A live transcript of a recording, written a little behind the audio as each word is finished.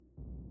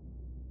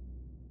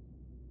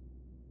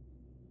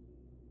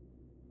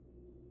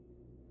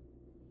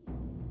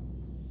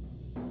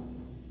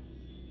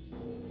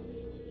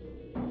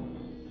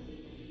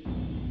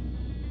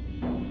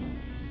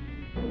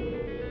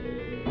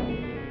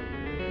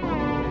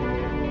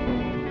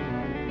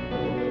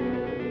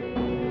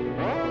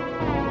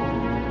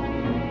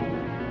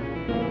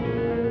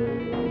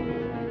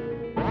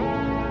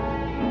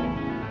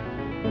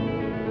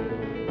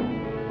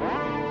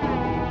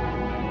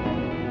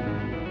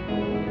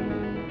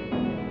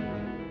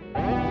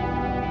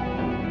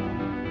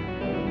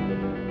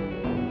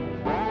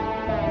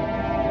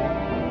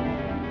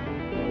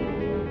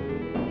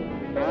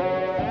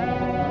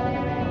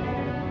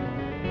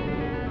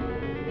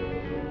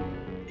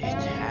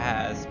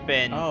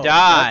been Oh,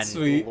 done. that's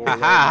sweet. Haha,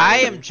 I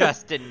am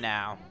Justin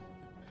now.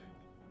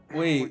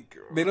 Wait,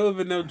 they don't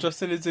even know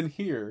Justin is in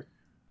here.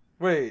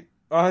 Wait,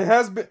 it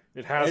has been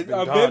They've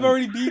done.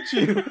 already beat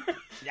you.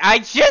 I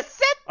just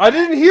said. I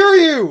didn't hear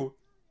you!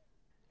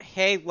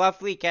 Hey,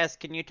 lovely guest,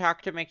 can you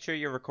talk to make sure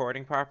you're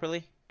recording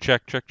properly?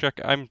 Check.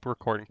 I'm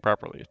recording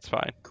properly. It's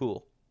fine.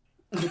 Cool.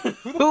 Who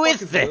Who is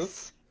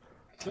this?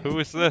 Who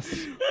is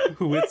this?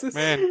 Who is this?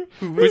 Man,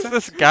 who's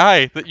this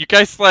guy that you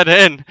guys let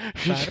in?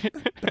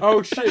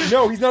 Oh shit,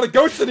 no, he's not a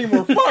ghost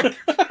anymore, fuck!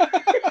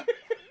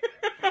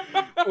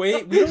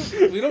 Wait,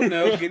 we don't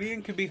know.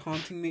 Gideon could be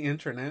haunting the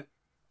internet.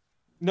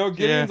 No,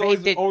 Gideon's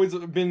Yeah. always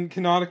been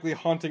canonically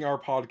haunting our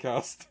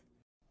podcast.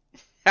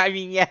 I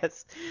mean,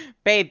 yes.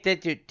 Babe,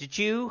 did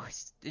you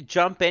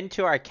jump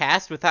into our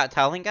cast without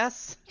telling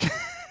us?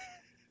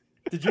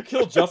 Did you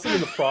kill Justin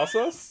in the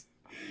process?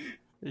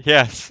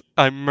 Yes,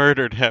 I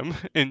murdered him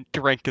and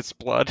drank his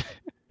blood.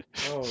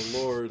 Oh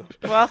lord.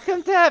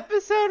 Welcome to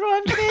episode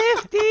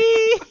 150!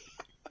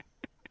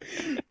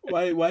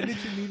 Why did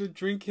you need to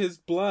drink his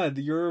blood?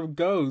 You're a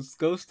ghost.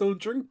 Ghosts don't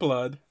drink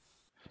blood.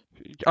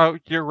 Oh,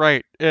 you're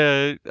right.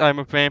 I'm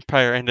a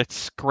vampire and it's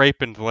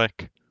scrape and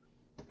lick.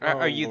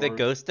 Are Oh, you the Lord.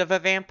 ghost of a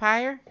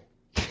vampire?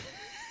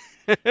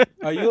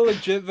 Are you a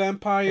legit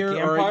vampire A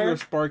or are you vampire? a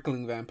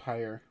sparkling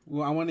vampire?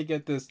 Well, I want to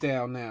get this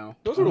down now.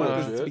 Those I are want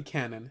legit. this to be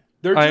canon.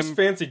 They're just I'm-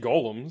 fancy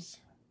golems.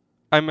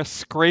 I'm a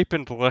scrape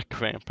and lick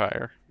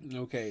vampire.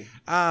 Okay.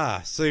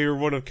 Ah, so you're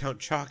one of Count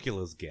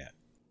Chocula's get.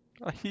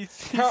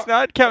 He's Count-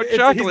 not Count He's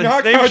Chocula.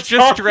 not His name's Count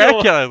just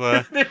Chocula. Dracula.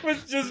 His name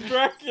was just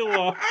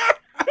Dracula.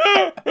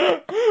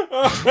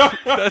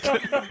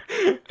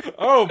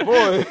 Oh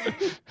boy.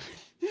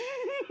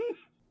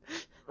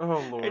 Oh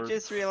I lord.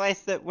 just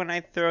realized that when I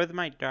throw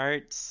my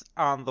darts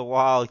on the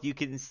wall, you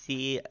can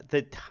see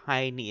the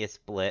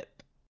tiniest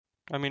blip.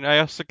 I mean, I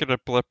also get a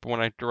blip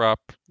when I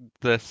drop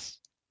this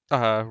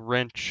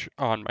wrench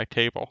on my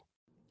table.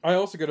 I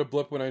also get a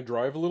blip when I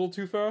drive a little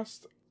too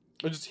fast.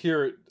 I just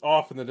hear it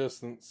off in the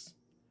distance.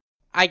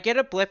 I get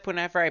a blip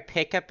whenever I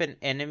pick up an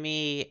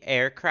enemy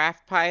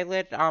aircraft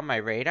pilot on my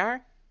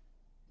radar.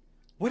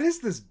 What is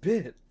this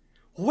bit?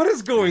 What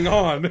is going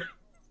on?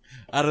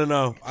 I don't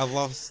know. I've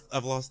lost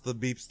the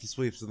beeps, the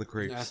sweeps, and the Yeah,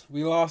 creeps.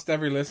 we lost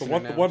every listener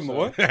What? now, What? so,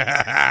 What?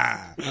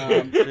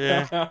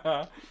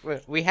 Yeah.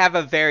 We have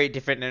a very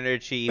different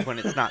energy when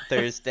it's not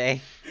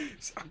Thursday.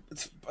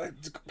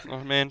 Oh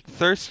man,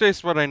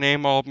 Thursday's what I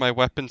name all of my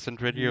weapons in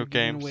video You're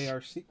giving games. away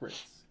our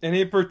secrets.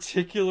 Any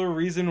particular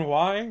reason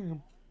why?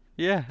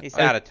 Yeah, He's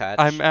out of touch.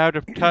 I'm out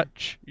of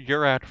touch.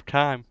 You're out of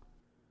time.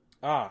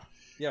 Ah,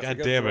 yes. I God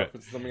guess damn the it!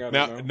 reference is something I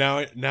don't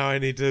know. Now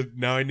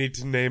I need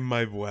to name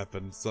my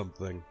weapon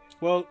something.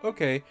 Well,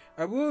 okay.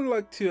 I would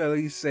like to at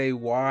least say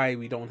why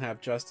we don't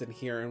have Justin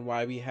here and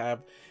why we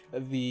have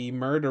the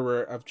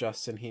murderer of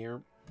Justin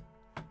here.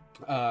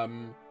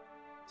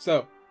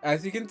 So,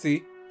 as you can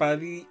see by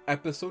the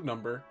episode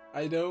number,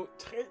 I know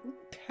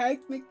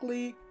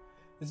technically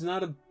it's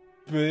not a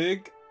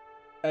big,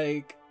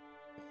 like,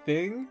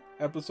 thing,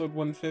 episode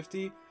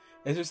 150.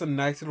 It's just a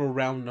nice little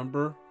round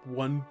number,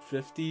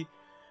 150,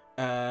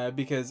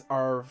 because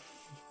our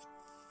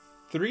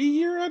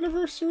 3-year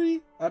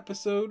anniversary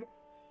episode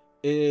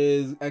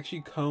is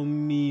actually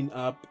coming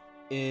up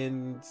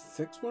in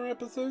 6 more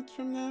episodes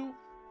from now.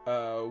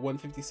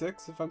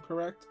 156, if I'm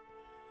correct.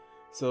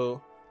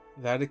 So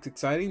that is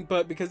exciting.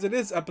 But because it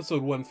is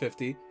episode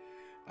 150,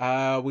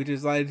 we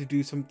decided to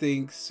do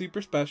something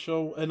super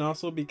special, and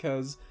also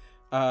because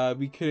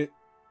we couldn't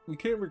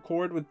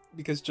record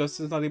because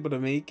Justin's not able to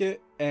make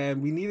it,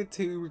 and we needed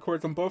to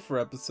record some buffer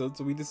episodes.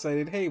 So we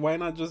decided, hey, why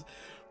not just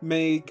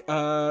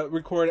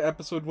record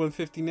episode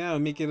 150 now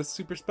and make it a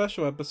super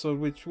special episode,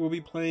 which will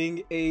be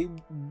playing a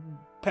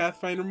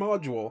Pathfinder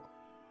module.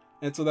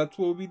 And so that's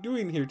what we'll be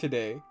doing here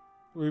today.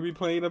 We'll be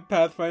playing a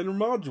Pathfinder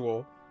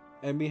module,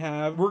 and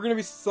We're going to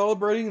be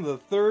celebrating the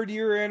 3rd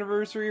year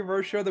anniversary of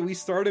our show that we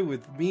started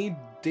with me,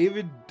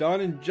 David,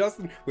 Don, and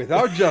Justin.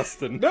 Without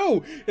Justin.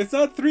 no, it's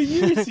not 3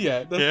 years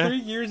yet. That's Yeah. 3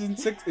 years and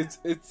 6.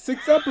 It's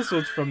 6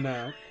 episodes from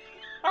now.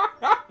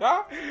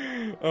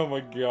 Oh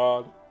my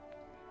god.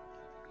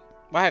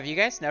 Wow, have you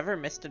guys never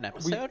missed an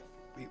episode?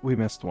 We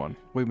missed one.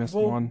 We missed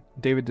Well, one.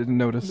 David didn't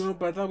notice. No,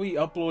 but I thought we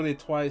uploaded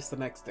twice the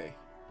next day.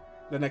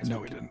 The next No,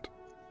 week. we didn't.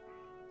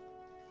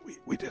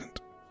 We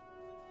didn't.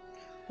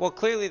 Well,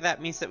 clearly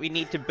that means that we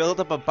need to build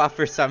up a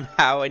buffer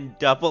somehow and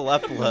double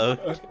upload.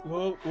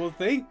 Okay, well,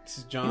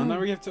 thanks, John. Now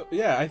we have to.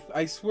 Yeah,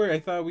 I swear, I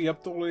thought we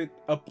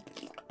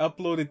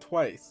uploaded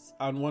twice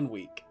on 1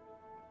 week.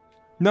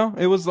 No,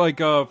 it was like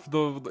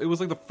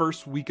the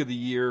first week of the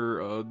year,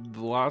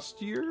 the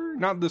last year,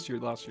 not this year,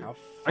 last year. How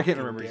I can't fucking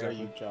remember dare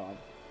exactly. you, John?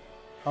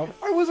 How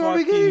I was on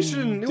fucking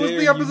vacation. It was dare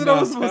the you episode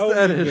I was not supposed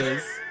to tell me edit.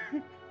 this?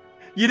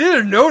 You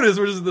didn't notice,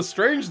 which is the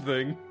strange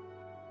thing.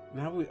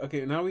 Now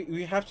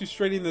we have to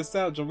straighten this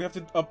out, John. We have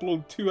to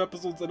upload 2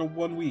 episodes in a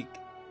 1 week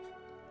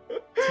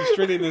to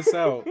straighten this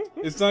out.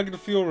 It's not gonna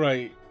feel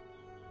right.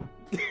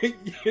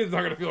 It's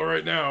not gonna feel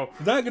right now.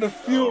 It's not gonna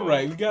feel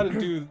right. We gotta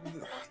do.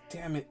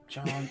 Damn it,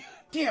 John.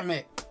 Damn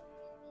it.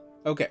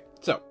 Okay,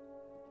 so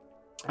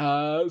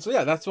So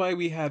yeah, that's why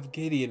we have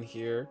Gideon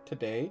here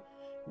today.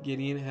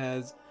 Gideon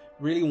has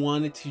really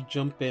wanted to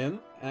jump in,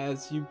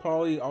 as you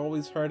probably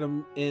always heard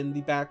him in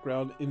the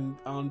background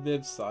on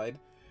Viv's side.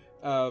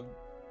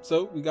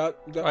 So we got.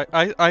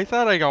 I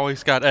thought I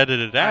always got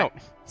edited out.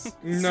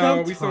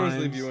 No, we sometimes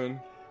Sometimes. leave you in.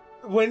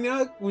 When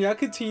y'all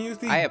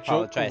continuously I joke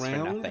apologize for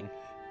around nothing.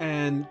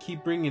 and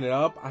keep bringing it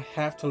up, I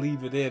have to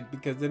leave it in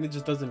because then it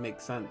just doesn't make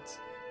sense.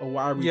 Or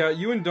why are we? Yeah,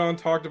 you and Don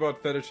talked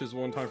about fetishes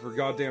one time for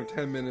goddamn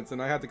 10 minutes,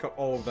 and I had to cut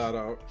all of that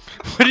out.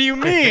 What do you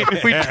mean?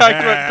 We talked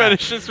about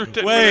fetishes for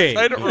 10 Wait, minutes.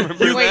 I don't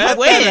remember. you Wait, cut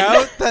when? that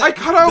out? That, I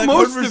cut out that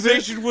most of it.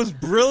 conversation was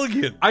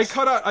brilliant. I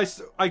cut out.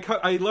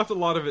 I left a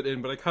lot of it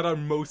in, but I cut out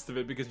most of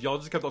it because y'all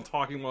just kept on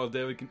talking while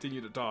David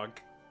continued to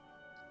talk.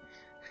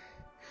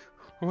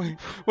 Wait,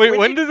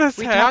 when did this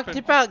we happen? talked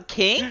about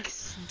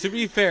kinks? To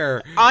be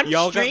fair, On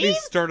y'all got me stream?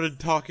 started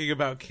talking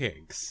about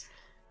kinks.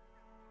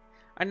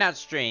 Not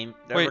stream,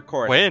 the Wait,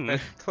 recording. when?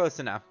 But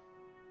close enough.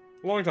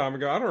 A long time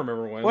ago. I don't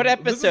remember when. What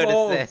episode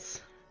is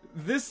this?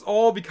 This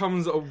all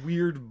becomes a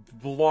weird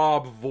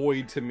blob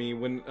void to me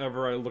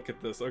whenever I look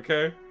at this.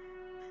 Okay.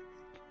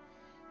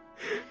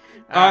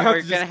 I have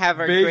We're to gonna just have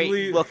our vaguely-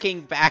 great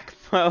looking back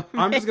moment.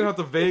 I'm just gonna have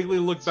to vaguely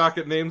look back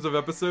at names of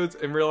episodes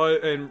and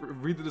realize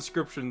and read the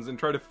descriptions and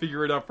try to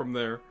figure it out from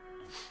there.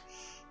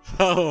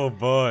 Oh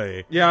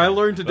boy. Yeah, I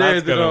learned today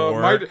That's that gonna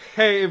work.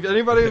 hey, if any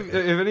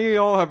of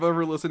y'all have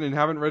ever listened and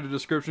haven't read a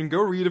description,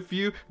 go read a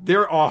few.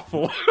 They're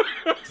awful.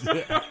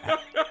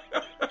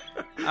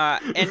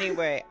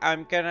 Anyway,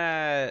 I'm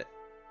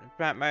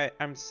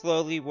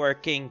slowly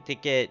working to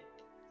get.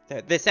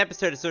 This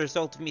episode is a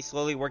result of me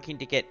slowly working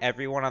to get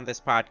everyone on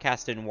this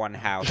podcast in one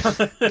house.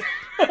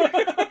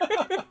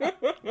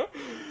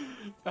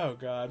 Oh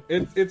God,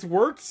 It's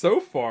worked so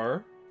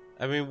far.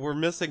 I mean, we're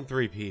missing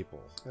 3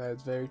 people.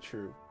 that's very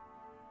true.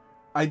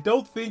 I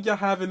don't think y'all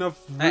have enough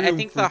room I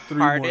think for the 3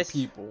 hardest-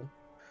 more people.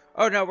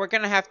 Oh no, we're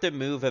gonna have to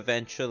move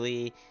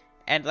eventually.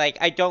 And, like,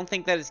 I don't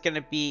think that it's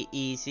gonna be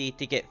easy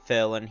to get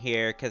Phil in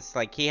here, because,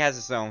 like, he has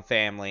his own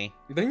family.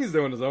 You think he's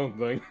doing his own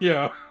thing?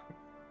 Yeah.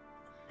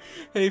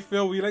 Hey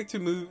Phil, would you like to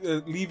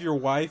leave your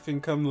wife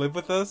and come live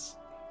with us?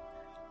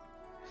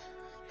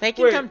 They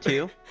can Wait. come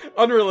too.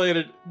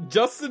 Unrelated.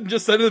 Justin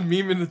just sent a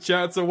meme in the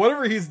chat, so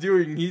whatever he's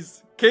doing,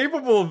 he's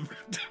capable of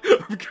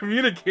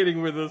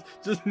communicating with us,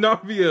 just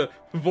not via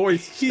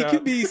voice He chat.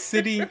 could be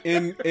sitting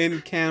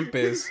in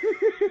campus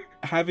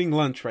having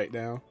lunch right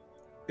now.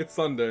 It's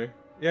Sunday.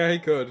 Yeah, he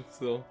could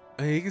still.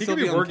 He can He still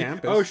could be on working.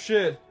 campus. Oh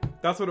shit,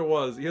 that's what it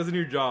was. He has a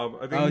new job.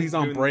 I think Oh, he's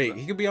on doing break.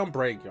 He could be on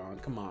break, John.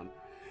 Come on.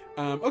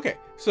 Okay,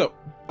 so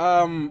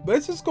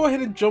let's just go ahead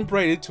and jump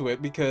right into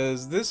it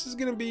because this is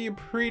gonna be a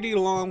pretty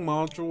long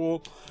module.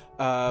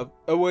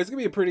 It's gonna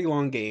be a pretty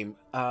long game.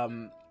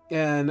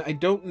 And I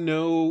don't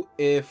know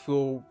if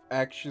we'll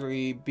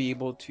actually be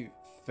able to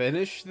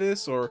finish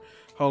this or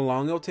how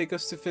long it'll take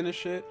us to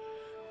finish it.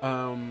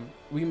 I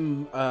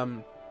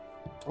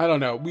don't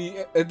know.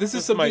 This is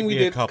This something might we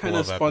be a did couple kind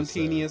of of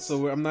spontaneous,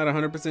 episodes. so I'm not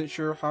 100%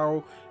 sure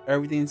how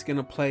everything's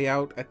gonna play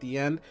out at the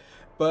end.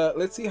 But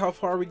let's see how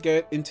far we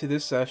get into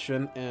this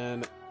session,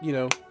 and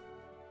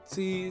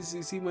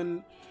see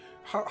when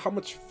how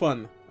much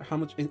fun,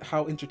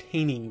 how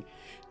entertaining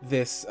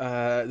this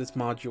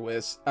module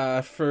is.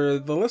 For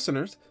the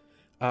listeners,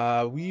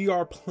 we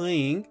are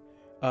playing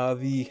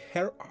the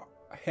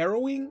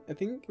harrowing. I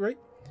think, right?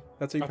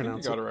 That's how you I think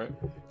pronounce you got it. it right.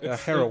 It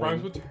heroin.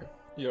 rhymes with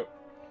yep.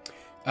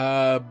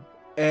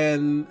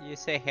 And You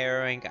say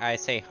harrowing, I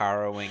say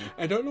harrowing.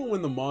 I don't know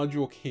when the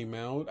module came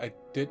out. I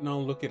did not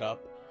look it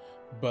up,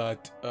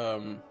 but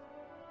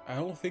I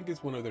don't think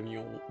it's one of the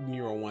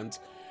newer ones.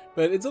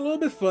 But it's a little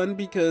bit fun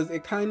because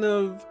it kind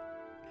of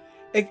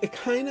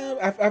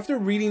after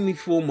reading the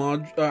full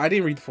module. I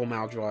didn't read the full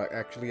module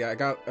actually. I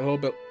got a little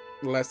bit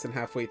less than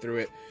halfway through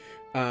it.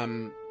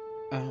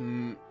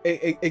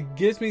 It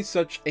gives me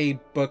such a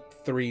book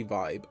 3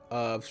 vibe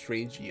of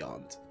Strange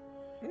Eons.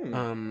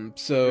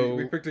 So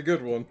We picked a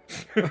good one.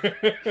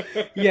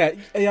 yeah,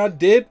 I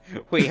did.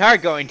 We are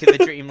going to the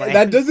dreamland.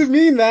 That doesn't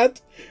mean that.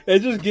 It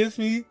just gives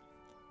me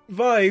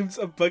vibes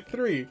of Book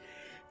 3.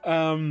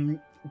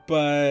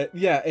 But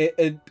yeah,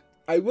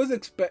 I was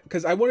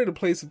because I wanted to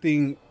play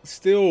something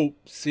still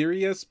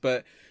serious,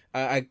 but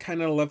I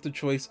kind of left the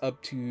choice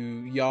up to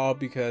y'all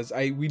because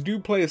we do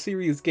play a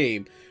serious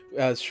game,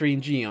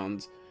 Strange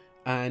Eons,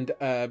 and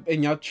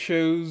y'all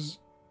chose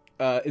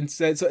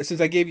instead. So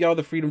since I gave y'all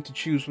the freedom to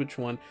choose which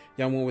one,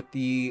 y'all went with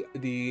the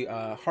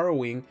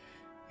harrowing.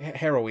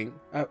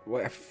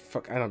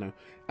 Fuck, I don't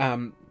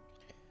know.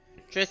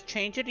 Just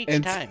change it each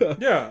And time. so-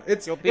 Yeah,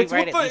 it's You'll be it's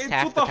right what at the least it's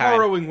half what the the time.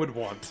 harrowing would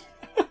want.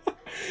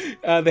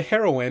 the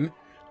heroine.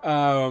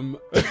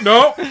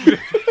 No.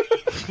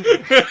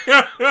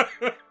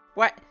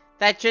 What?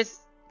 That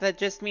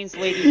just means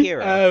Lady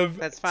Hero.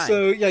 That's fine.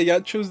 So yeah,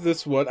 y'all chose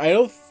this one.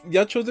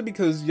 Y'all chose it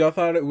because y'all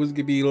thought it was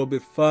gonna be a little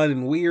bit fun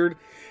and weird,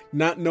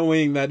 not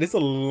knowing that it's a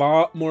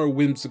lot more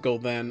whimsical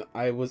than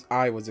I was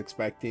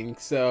expecting.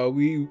 So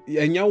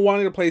y'all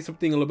wanted to play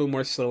something a little bit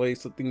more silly,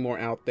 something more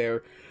out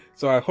there.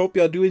 So I hope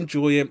y'all do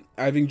enjoy it.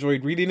 I've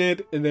enjoyed reading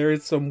it, and there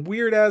is some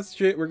weird ass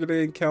shit we're gonna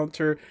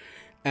encounter,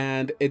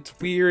 and it's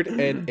weird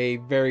in a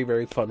very,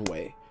 very fun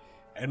way.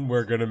 And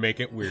we're gonna make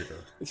it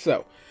weirder.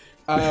 So,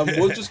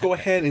 we'll just go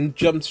ahead and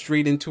jump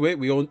straight into it.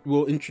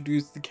 We'll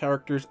introduce the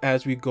characters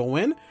as we go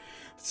in.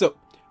 So,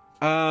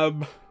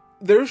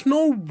 there's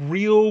no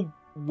real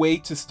way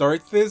to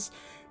start this.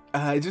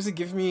 Just to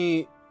give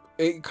me,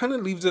 it kind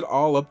of leaves it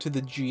all up to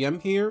the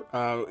GM here,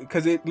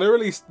 because it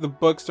literally, the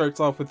book starts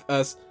off with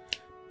us,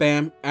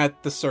 bam,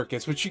 at the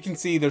circus, which you can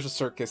see there's a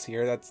circus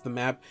here. That's the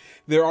map.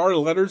 There are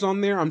letters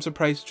on there. I'm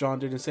surprised John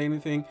didn't say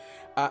anything.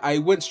 I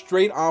went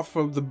straight off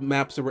of the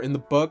maps that were in the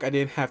book. I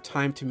didn't have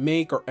time to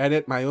make or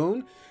edit my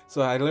own,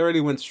 so I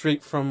literally went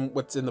straight from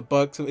what's in the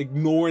book. So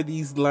ignore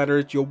these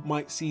letters. You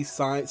might see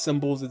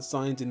symbols and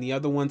signs in the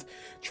other ones.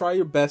 Try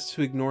your best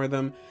to ignore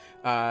them.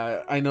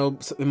 I know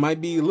it might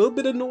be a little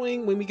bit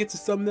annoying when we get to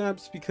some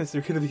maps because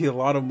there are going to be a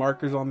lot of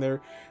markers on there.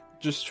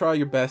 Just try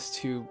your best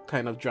to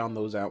kind of drown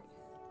those out.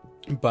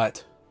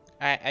 But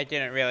I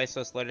didn't realize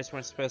those letters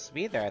weren't supposed to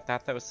be there. I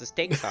thought that was the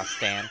steak sauce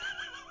stand.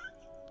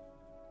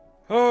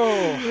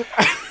 Oh,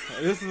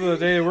 this is the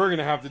day we're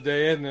gonna have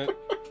today, isn't it?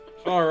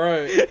 All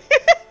right.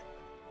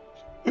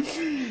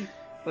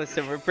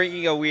 Listen, we're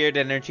bringing a weird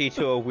energy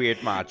to a weird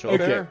module.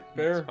 Okay.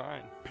 Fair. It's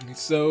fine.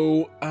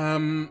 so,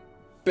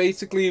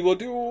 basically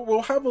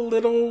we'll have a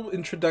little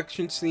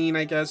introduction scene,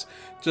 I guess,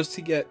 just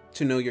to get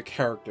to know your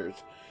characters.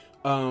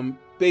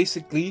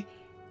 Basically,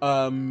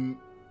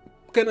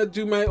 gonna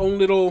do my own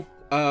little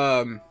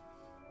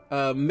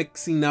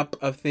mixing up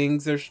of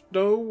things. There's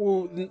no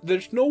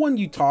one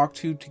you talk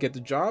to get the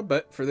job,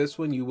 but for this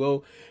one you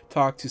will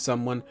talk to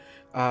someone.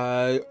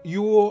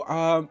 You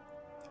will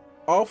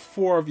all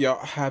four of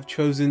y'all have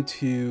chosen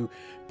to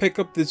pick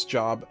up this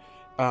job.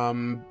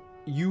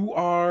 You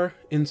are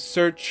in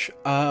search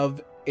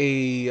of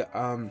a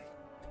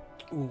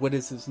what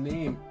is his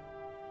name?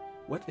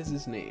 Walt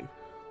Disney.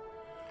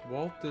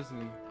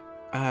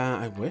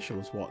 I wish it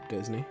was Walt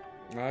Disney.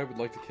 I would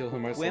like to kill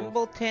him myself.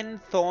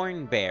 Wimbledon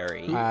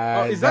Thornberry.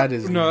 That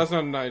is no, that's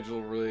not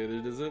Nigel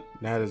related, is it?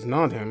 That is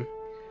not him.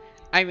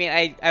 I mean,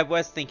 I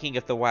was thinking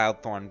of the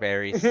wild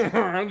thornberries.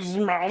 That's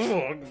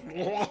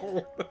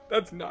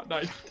not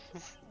Nigel.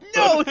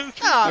 No,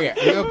 stop! Okay,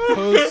 I'm gonna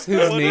post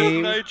his What if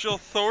name. Nigel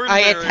Thornberry I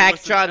attacked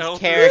was an John's elder?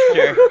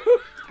 character.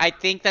 I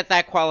think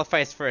that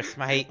qualifies for a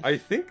smite. I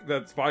think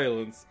that's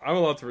violence. I'm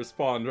allowed to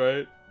respond,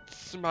 right?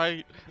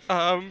 Smite.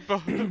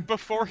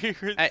 Before he.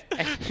 I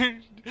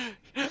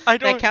I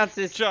don't.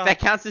 That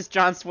counts as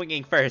John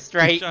swinging first,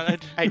 right? John,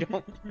 I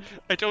don't.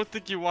 I don't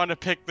think you want to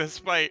pick this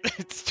fight.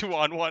 It's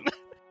 2-on-1.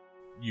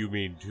 You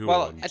mean 2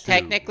 Well, on 2.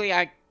 technically,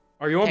 I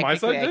Are you on my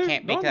side, technically I Dave?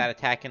 can't make No. that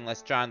attack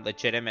unless John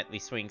legitimately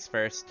swings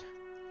first.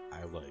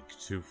 I like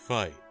to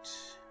fight.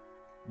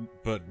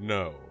 But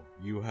no,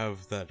 you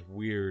have that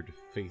weird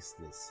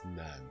faceless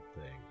man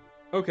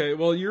Okay,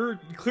 well, you're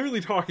clearly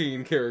talking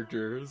in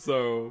character,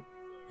 so...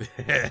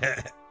 thing.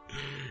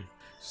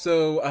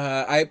 So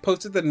I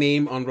posted the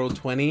name on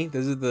Roll20.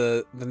 This is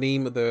the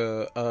name of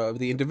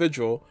the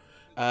individual.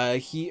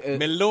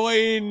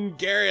 Meloin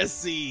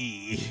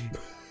Garrissy!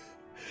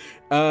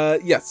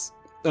 Yes.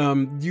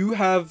 You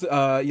have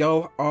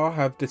y'all all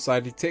have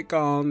decided to take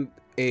on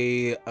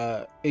a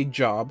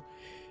job.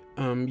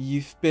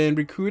 You've been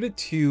recruited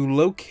to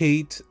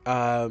locate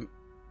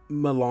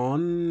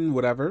Melon,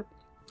 whatever.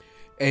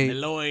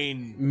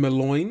 Meloin.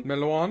 Meloin.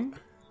 Melon?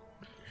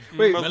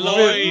 Wait,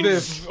 Meloin.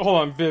 Viv, hold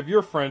on, Viv,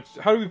 you're French.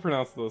 How do we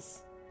pronounce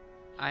this?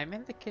 I'm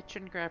in the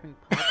kitchen grabbing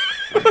pot.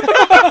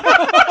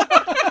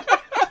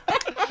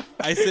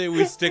 I say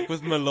we stick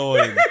with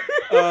Meloin.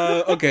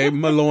 Okay,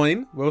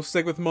 Meloin. We'll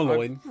stick with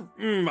Meloin.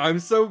 I'm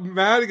so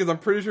mad because I'm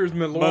pretty sure it's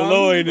Melon.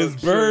 Meloin is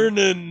but sure.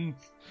 burning.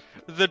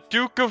 The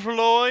Duke of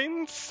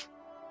Loins?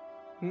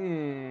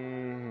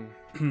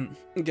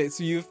 Okay,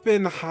 so you've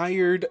been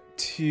hired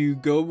to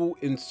go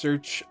in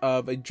search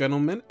of a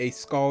gentleman, a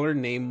scholar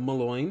named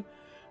Meloin.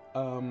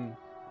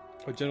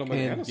 A gentleman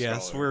And- and a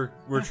Yes, scholar.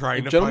 we're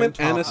trying A to gentleman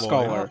find and a top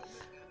scholar. lawyer.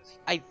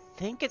 I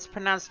think it's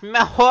pronounced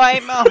Mahoy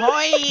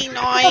Mahoy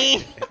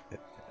Noi.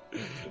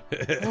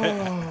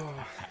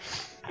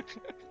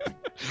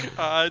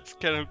 It's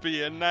gonna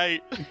be a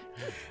night.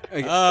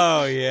 Okay,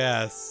 Oh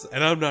yes,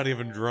 and I'm not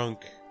even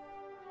drunk.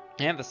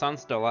 And the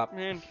sun's still up.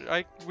 Man,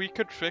 we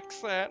could fix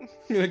that.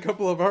 In a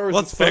couple of hours,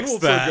 Let's the sun fix will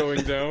that. start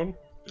going down.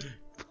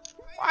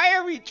 Why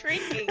are we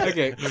drinking?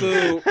 okay,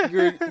 so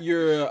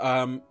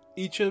you're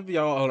each of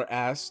y'all are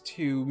asked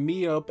to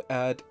meet up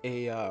at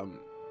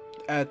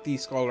the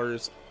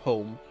scholar's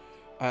home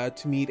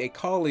to meet a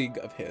colleague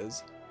of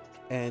his,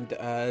 and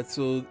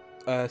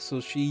so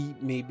she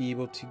may be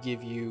able to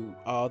give you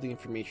all the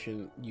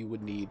information you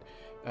would need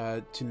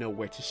to know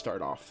where to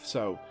start off.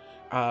 So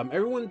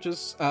everyone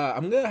just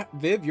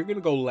Viv, you're gonna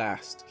go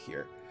last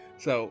here.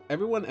 So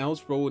everyone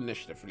else roll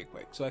initiative really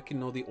quick so I can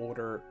know the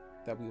order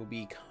that we will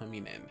be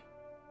coming in.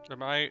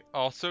 Am I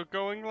also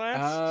going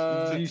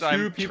last? These Since I'm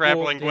two people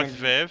traveling with can-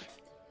 Viv.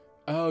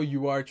 Oh,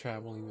 you are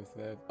traveling with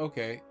Viv.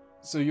 Okay,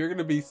 so you're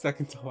gonna be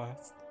second to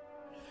last.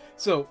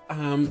 So,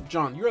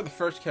 John, you are the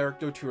first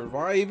character to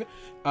arrive.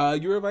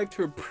 You arrive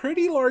to a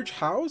pretty large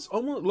house.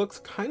 Almost looks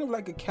kind of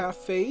like a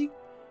cafe.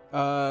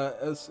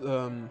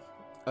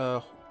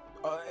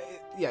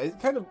 Yeah, it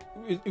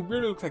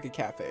really looks like a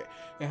cafe.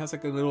 It has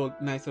like a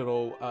nice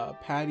little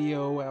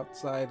patio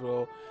outside,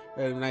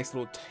 nice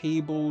little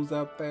tables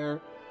out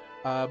there.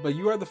 But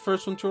you are the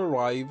first one to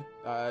arrive.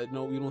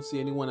 No, you don't see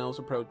anyone else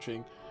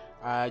approaching.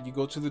 You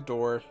go to the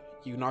door.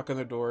 You knock on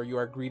the door. You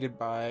are greeted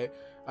by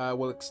what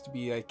looks to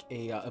be like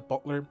a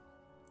butler,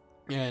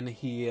 and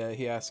he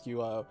asks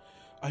you, "Are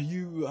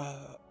you?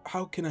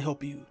 How can I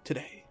help you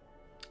today?"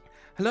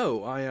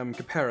 Hello, I am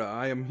Capera.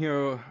 I am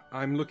here.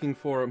 I'm looking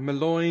for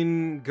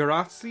Meloin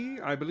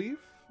Garazzi, I believe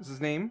is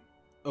his name.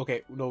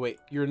 Okay, no wait.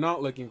 You're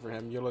not looking for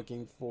him. You're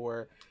looking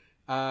for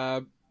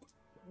name.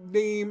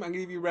 I'm gonna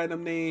give you a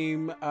random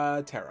name.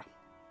 Terra.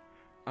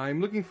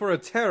 I'm looking for a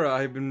Terra.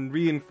 I've been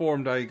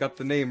reinformed I got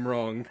the name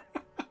wrong.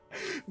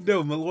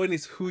 No, Meloin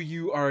is who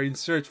you are in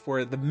search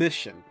for. The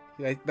mission.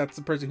 That's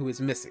the person who is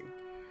missing.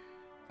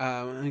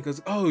 And he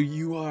goes, "Oh,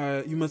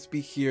 you must be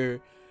here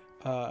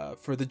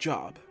for the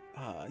job.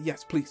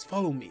 Yes, please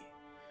follow me."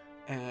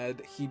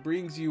 And he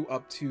brings you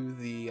up to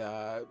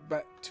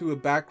to a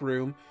back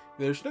room.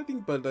 There's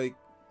nothing but like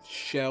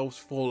shelves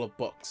full of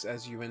books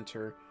as you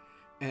enter,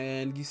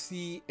 and you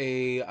see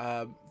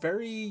a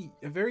very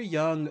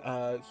young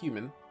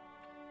human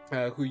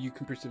who you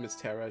can presume is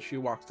Terra. She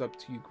walks up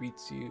to you,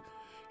 greets you.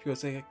 She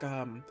goes like,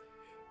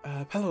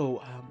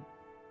 "Hello.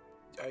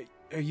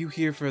 Are you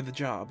here for the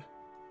job?"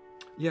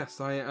 Yes,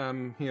 I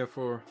am here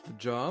for the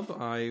job.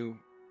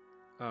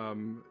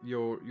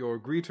 Your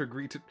greeter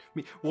greeted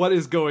me. What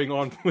is going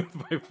on with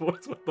my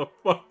voice? What the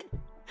fuck?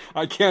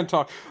 I can't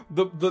talk.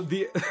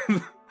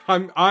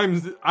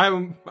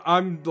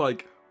 I'm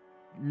like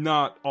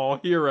not all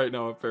here right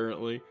now.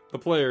 Apparently, the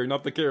player,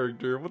 not the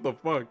character. What the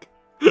fuck?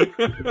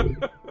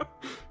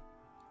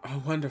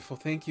 Oh, wonderful!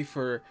 Thank you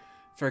for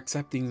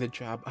accepting the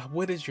job.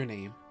 What is your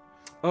name?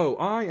 Oh,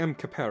 I am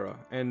Capera,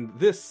 and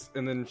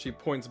then she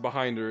points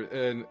behind her,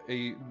 and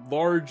a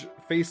large,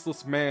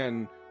 faceless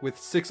man with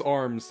 6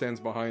 arms stands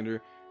behind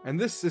her, and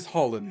this is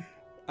Holland.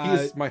 He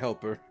is my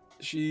helper.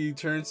 She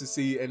turns to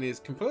see and is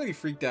completely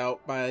freaked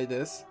out by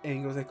this,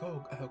 and goes like,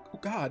 "Oh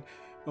God,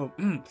 oh,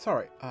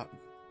 sorry,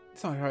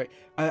 sorry.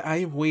 I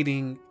am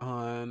waiting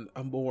on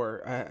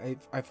more.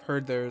 I've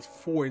heard there's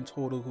 4 in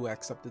total who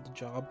accepted the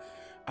job.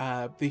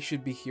 They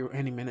should be here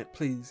any minute.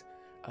 Please,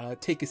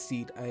 take a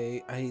seat.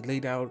 I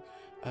laid out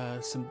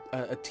some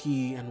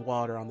tea and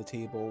water on the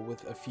table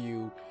with a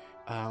few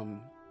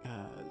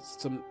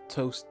some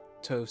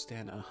toast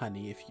and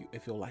honey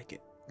if you'll like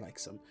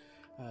some.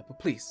 But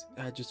please,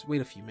 just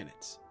wait a few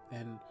minutes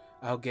and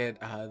I'll get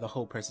the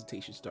whole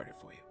presentation started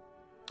for you."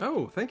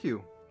 Oh, thank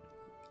you.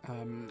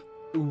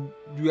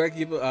 Do I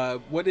give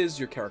what is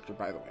your character,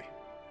 by the way?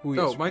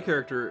 My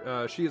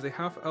character, she is a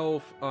half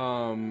elf.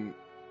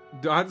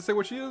 Do I have to say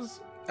what she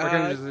is? Or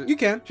can I just- you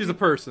can. She's a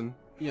person.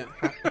 Yeah.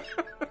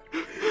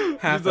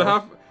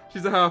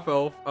 She's a half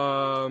elf.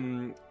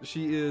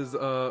 She is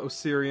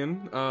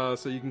Osirian,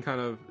 so you can kind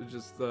of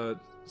just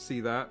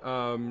see that.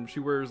 She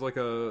wears like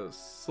a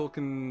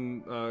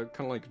silken, kind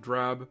of like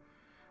drab.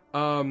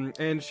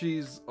 And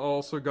she's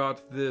also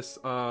got this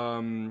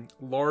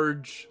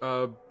large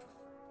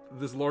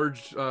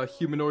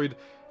humanoid,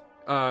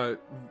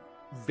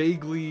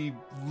 vaguely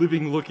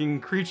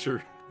living-looking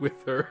creature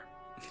with her.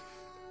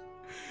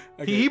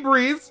 Okay. He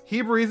breathes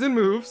and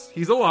moves.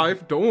 He's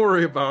alive. Don't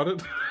worry about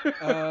it.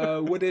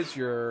 What is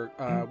your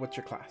what's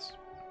your class?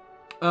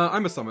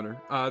 I'm a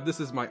summoner. This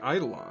is my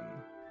Eidolon.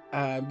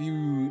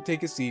 You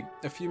take a seat.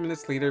 A few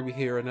minutes later, we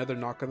hear another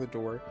knock on the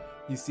door.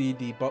 You see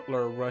the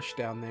butler rush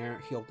down there.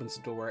 He opens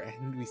the door,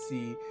 and we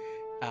see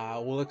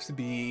what looks to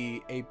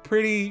be a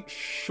pretty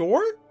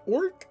short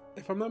orc,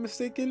 if I'm not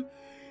mistaken.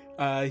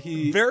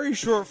 He Very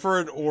short for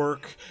an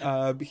orc.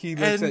 he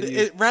looks And at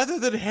you. rather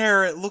than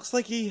hair, it looks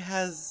like he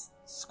has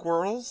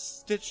squirrels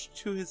stitched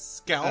to his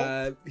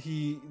scalp.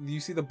 You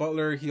see the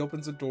butler. He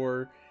opens the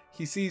door.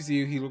 He sees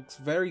you. He looks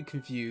very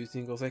confused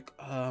and goes like,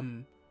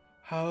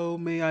 "How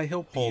may I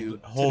help you?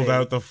 Hold today?"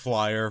 out the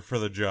flyer for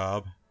the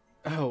job.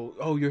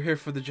 Oh, you're here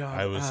for the job.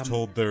 I was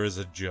told there is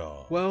a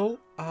job. Well,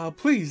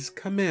 please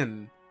come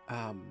in.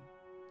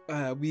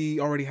 We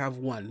already have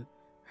one.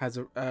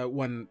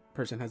 One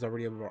person has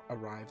already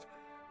arrived.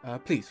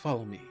 Please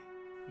follow me.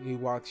 He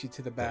walks you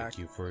to the back. Thank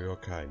you for your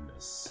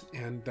kindness.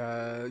 And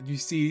you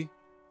see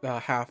the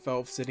half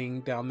elf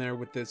sitting down there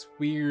with this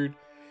weird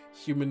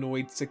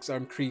humanoid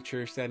 6-armed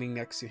creature standing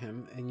next to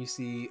him. And you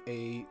see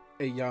a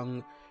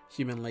young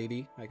human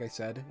lady, like I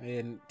said.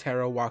 And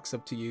Terra walks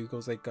up to you,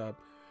 goes like,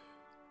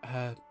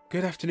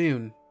 "Good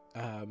afternoon.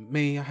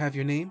 May I have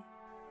your name?"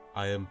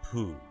 I am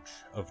Pooj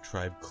of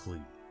Tribe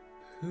Klee.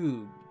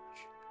 Pooj.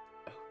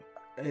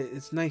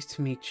 It's nice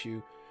to meet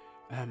you.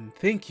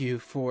 Thank you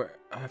for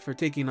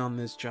taking on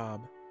this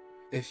job.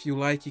 If you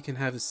like, you can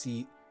have a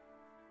seat.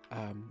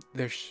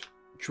 There's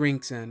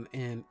drinks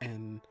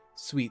and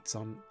sweets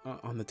on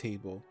the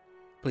table.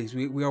 Please,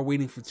 we are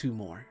waiting for 2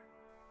 more.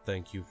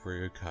 Thank you for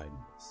your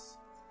kindness.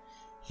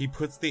 he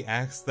puts the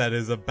axe that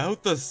is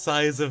about the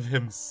size of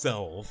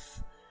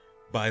himself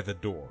by the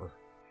door.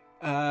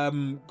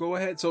 Go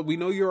ahead. So we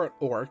know you're an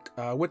orc.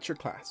 What's your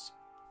class?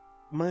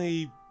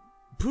 My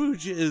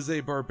Pooj is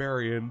a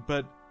barbarian,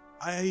 but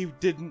I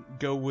didn't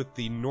go with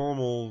the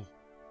normal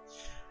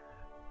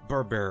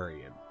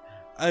barbarian.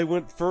 I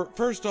went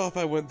first off,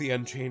 I went the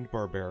Unchained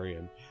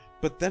Barbarian,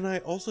 but then I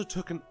also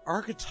took an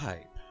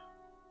archetype.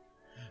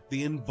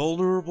 The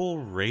Invulnerable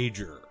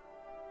Rager.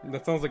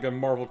 That sounds like a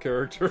Marvel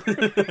character.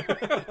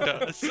 It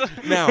does.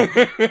 Now,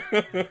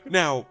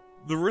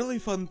 the really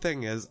fun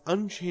thing is,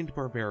 Unchained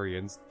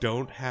Barbarians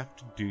don't have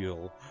to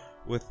deal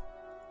with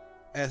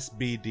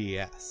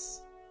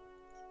SBDS,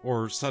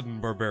 or Sudden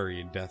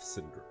Barbarian Death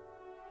Syndrome.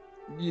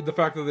 The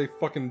fact that they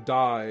fucking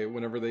die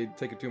whenever they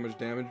take too much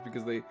damage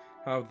because they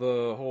have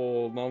the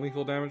whole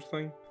non-lethal damage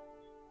thing.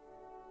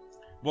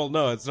 Well,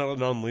 no, it's not a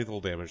non-lethal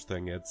damage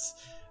thing, it's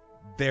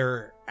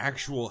their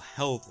actual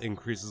health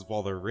increases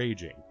while they're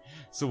raging.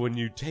 So when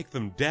you take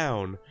them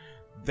down,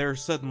 they're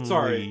suddenly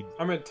Sorry,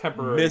 I meant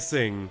temporary.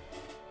 missing...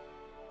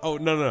 Oh,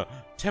 no.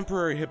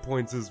 Temporary hit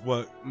points is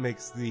what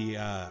makes the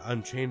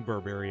Unchained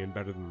Barbarian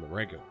better than the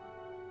regular.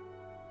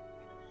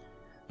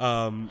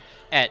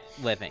 At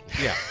living.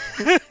 Yeah.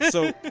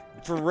 So,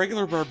 for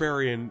regular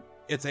Barbarian,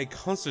 it's a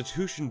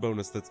Constitution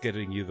bonus that's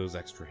getting you those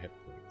extra hit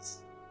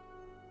points.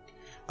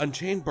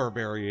 Unchained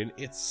Barbarian,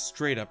 it's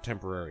straight up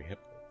temporary hit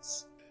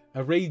points.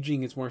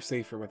 Raging is more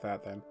safer with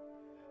that then.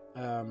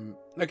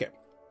 Okay.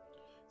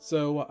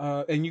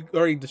 So, and you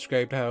already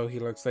described how he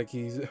looks like.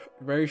 He's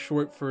very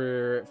short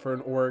for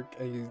an orc,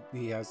 and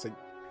he has like,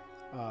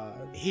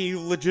 He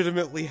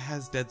legitimately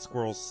has dead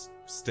squirrels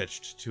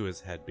stitched to his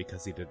head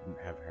because he didn't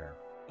have hair.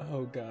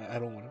 oh god, I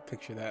don't want to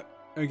picture that.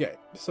 Okay,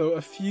 so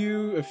a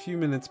few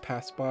minutes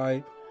pass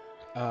by,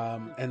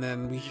 and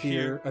then we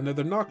hear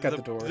another knock at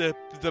the door.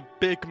 The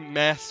big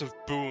massive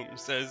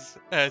booms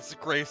as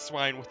Grey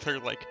Swine with her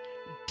like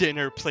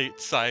dinner plate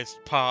sized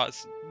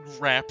paws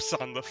raps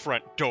on the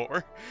front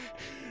door.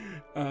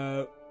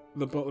 The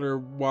butler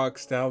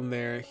walks down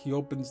there. He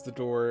opens the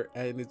door,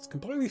 and it's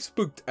completely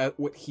spooked at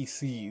what he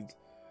sees.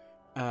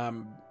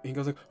 He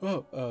goes like,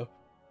 "Oh,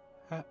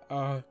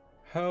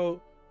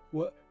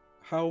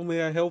 how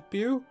may I help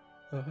you?"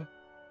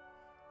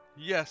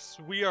 Yes,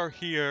 we are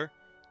here,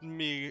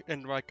 me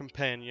and my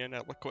companion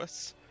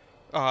Eliquis,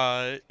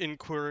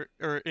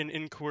 in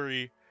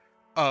inquiry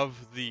of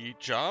the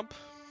job.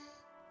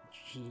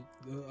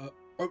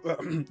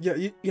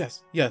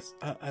 Yes.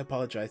 I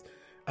apologize.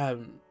 A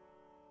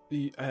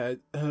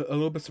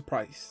little bit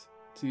surprised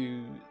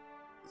to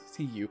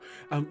see you.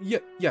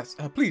 Yes.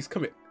 Please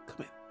come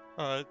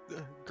in.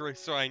 Grey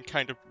Swine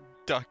kind of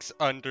ducks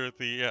under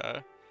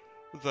the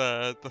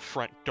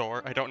front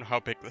door. I don't know how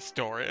big this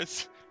door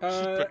is.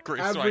 But Grey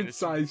Swine Average is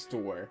size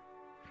door.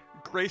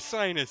 Grey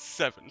Swine is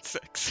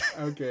 7'6".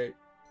 Okay.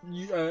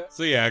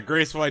 So yeah,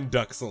 Grey Swine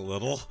ducks a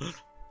little.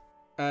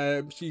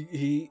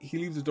 He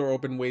leaves the door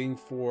open, waiting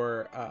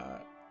for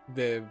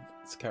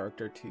Viv's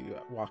character to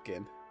walk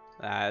in.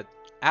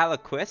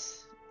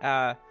 Aliquis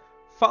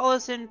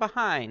follows in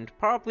behind,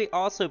 probably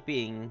also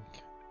being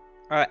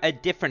a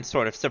different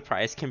sort of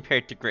surprise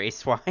compared to Grey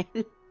Swine.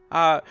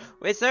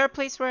 Is there a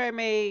place where I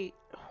may...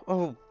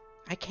 Oh,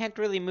 I can't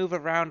really move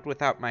around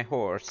without my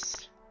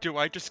horse. Do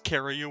I just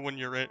carry you when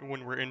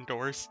we're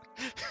indoors?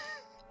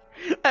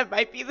 That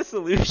might be the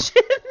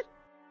solution.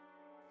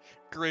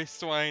 Grey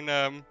Swine,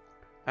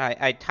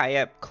 I tie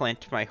up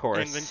Clint, my horse,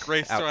 and then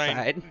Grey Swine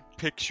outside.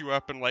 picks you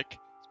up and like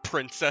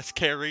princess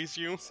carries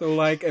you. So,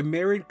 like a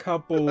married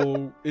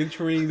couple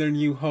entering their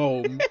new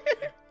home.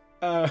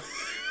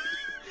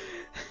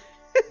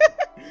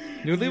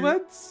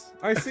 Newlyweds?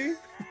 I see.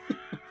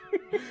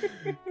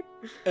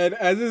 And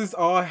as this is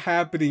all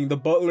happening, the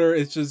butler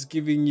is just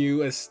giving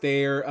you a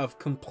stare of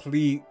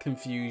complete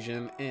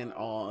confusion and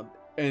awe.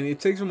 And it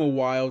takes him a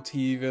while to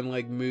even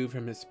like move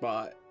from his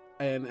spot.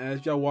 And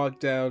as y'all walk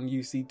down,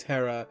 you see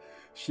Tara.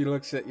 She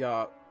looks at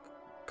y'all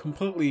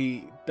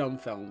completely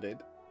dumbfounded.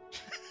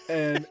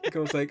 And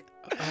goes like,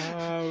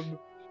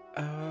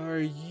 are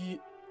you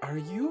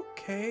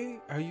okay?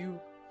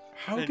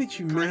 How And did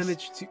you Grace-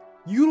 manage to...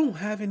 You don't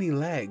have any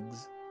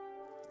legs.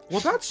 Well,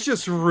 that's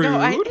just rude.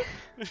 No,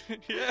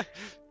 Yeah.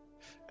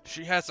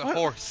 She has a What?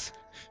 horse.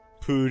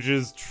 Pooj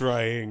is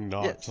trying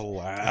not Yes. to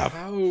laugh.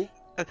 How...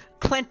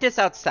 Clint is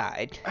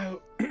outside.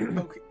 Oh,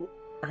 okay.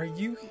 Are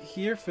you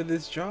here for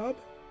this job?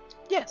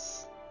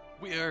 Yes.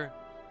 We are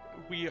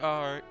not We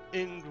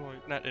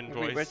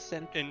were invoice.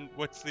 sent, In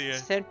what's the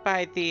sent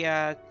by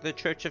the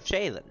Church of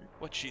Shaylin.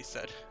 what she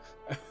said?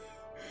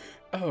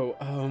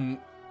 Oh,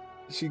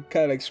 she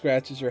kind of like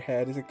scratches her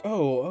head. It's like,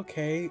 oh,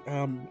 okay.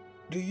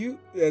 Do you,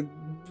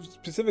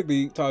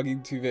 specifically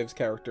talking to Viv's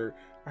character,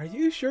 are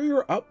you sure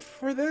you're up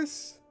for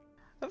this?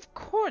 Of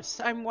course,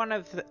 I'm one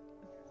of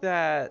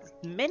the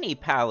many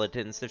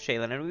paladins of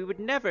Shaylin, and we would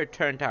never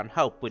turn down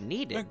help when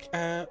needed.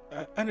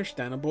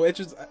 Understandable. It's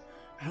just,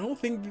 I don't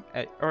think...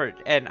 Or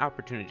an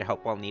opportunity to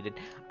help while needed.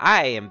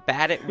 I am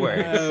bad at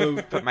words,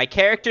 No. but my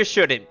character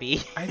shouldn't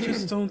be. I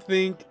just don't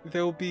think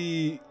there'll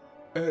be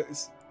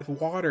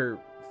water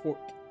before.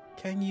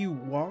 Can you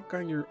walk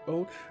on your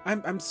own?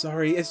 I'm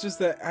sorry. It's just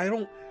that I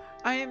don't.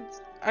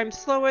 I'm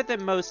slower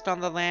than most on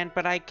the land,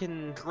 but I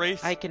can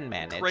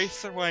manage.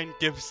 Gracewine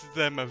gives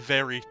them a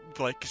very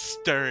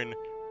stern,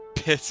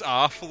 piss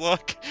off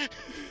look.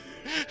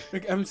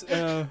 Like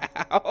Ow.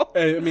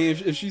 I mean,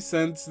 if she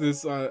sends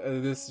this,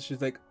 she's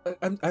like,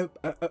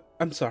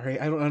 I'm sorry.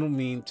 I don't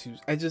mean to.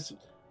 I just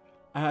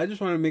want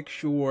to make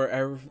sure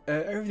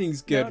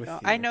everything's good with No, you.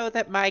 I know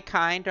that my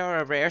kind are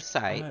a rare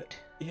sight.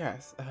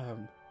 Yes.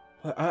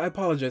 I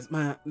apologize.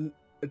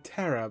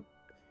 Tara.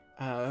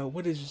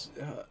 What is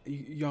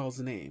y'all's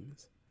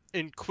names?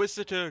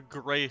 Inquisitor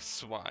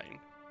Gracewine.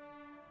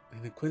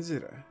 An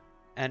Inquisitor.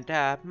 And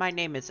my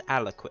name is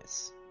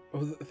Aliquis.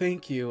 Oh,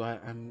 thank you.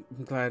 I'm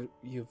glad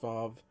you've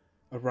all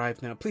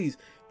arrived now. Please,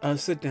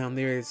 sit down.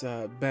 There's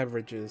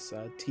beverages,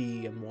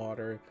 tea and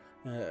water,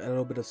 a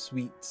little bit of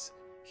sweets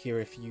here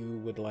if you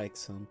would like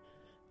some.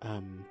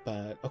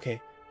 But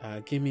okay,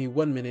 give me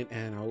 1 minute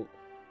and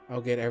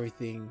I'll get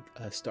everything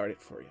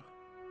started for you.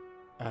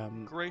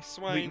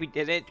 Gracewine. We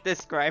didn't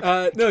describe.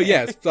 No,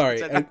 yes,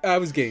 sorry, I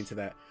was getting to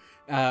that.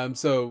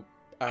 So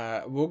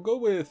we'll go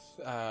with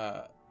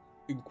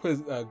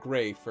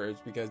Gray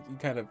first because you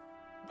kind of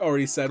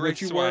already said what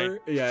you were.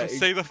 Yeah,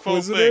 say the full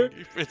Inquisitor?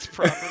 thing. It's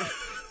proper.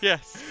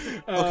 Yes.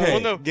 Okay,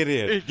 well, no, get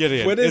in.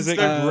 what Is is, it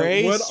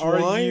Gray what are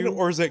Swine you-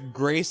 or is it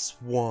Grace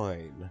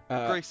Wine?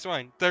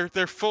 Gracewine.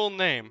 Their full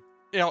name,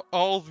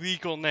 all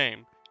legal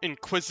name,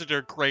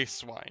 Inquisitor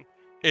Gracewine.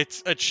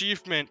 It's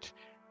achievement,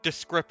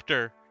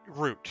 descriptor,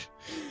 root.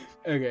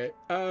 Okay.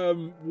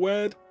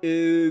 What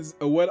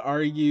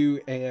are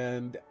you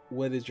and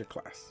what is your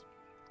class?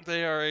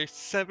 They are a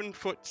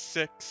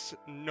 7'6"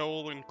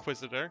 Gnoll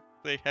Inquisitor.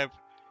 They have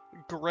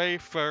gray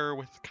fur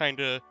with kind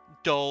of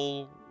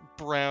dull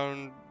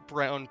brown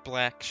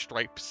black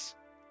stripes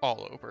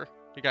all over.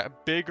 They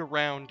got big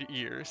round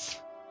ears,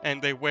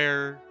 and they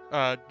wear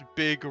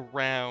big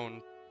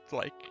round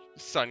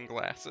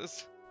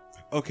sunglasses.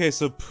 Okay,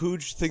 so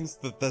Pooj thinks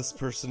that this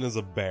person is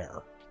a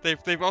bear.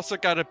 They've also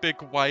got a big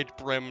wide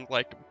brim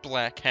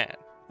black hat.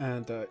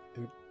 And I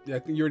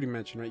think you already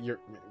mentioned, right?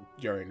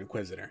 You're an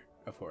Inquisitor,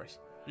 of course.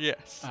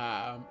 Yes.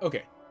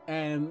 Okay.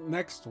 And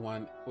next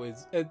one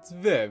it's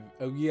Viv.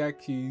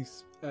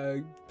 Please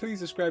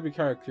describe your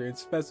character and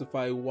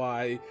specify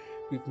why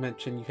we've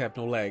mentioned you have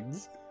no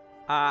legs.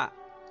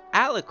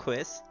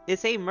 Aliquis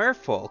is a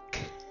merfolk.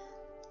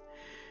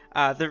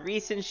 The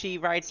reason she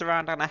rides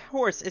around on a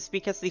horse is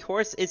because the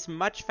horse is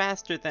much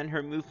faster than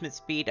her movement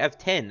speed of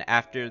 10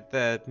 after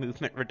the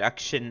movement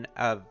reduction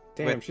of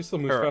Damn, she still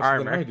moves her faster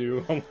armor. than I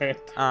do on land.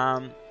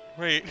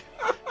 Wait,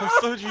 how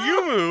slow do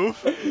you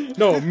move?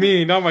 No,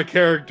 me, not my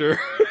character.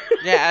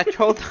 Yeah,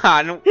 hold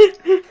on.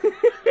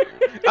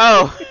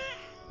 Oh.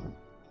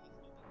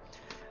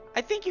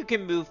 I think you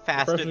can move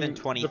faster than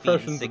 20 feet in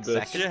Depression's a 6 bitch.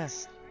 seconds.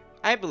 Yes.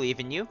 I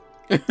believe in you.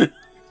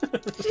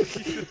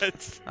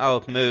 That's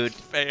Oh, mood.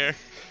 fair.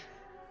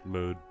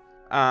 Mood.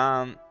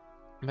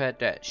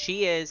 But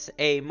she is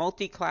a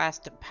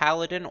multi-classed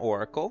paladin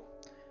oracle.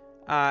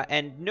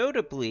 And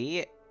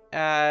notably,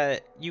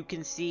 you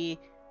can see,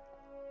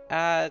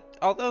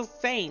 although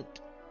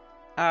faint,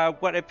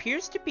 what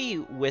appears to be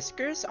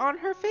whiskers on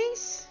her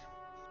face.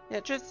 Yeah,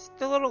 just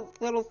the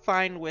little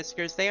fine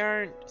whiskers. They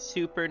aren't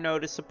super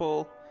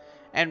noticeable.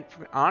 And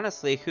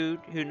honestly, who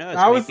knows?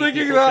 I was Maybe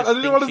thinking people that. just I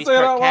didn't think want to she's say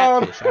it part out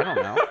loud. catfish. I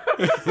don't know.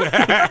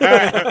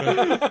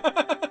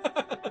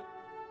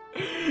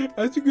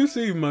 As you can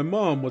see, my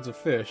mom was a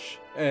fish,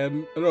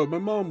 and no, my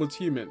mom was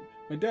human.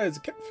 My dad's a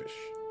catfish.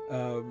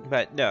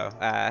 But no,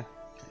 A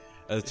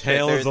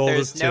tale as old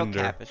as there's no Tinder.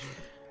 catfish.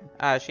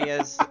 She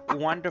has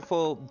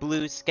wonderful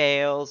blue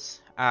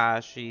scales.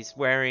 She's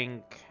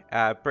wearing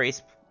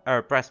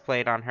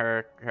breastplate on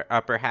her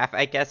upper half.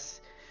 I guess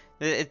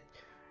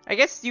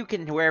you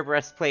can wear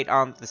breastplate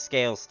on the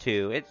scales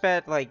too.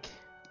 But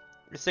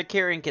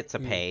securing gets a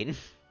pain.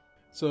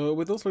 So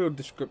with those little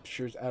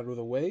descriptors out of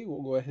the way,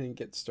 we'll go ahead and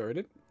get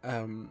started.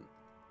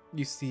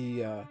 You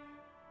see,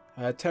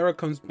 Tara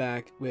comes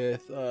back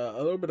with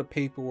a little bit of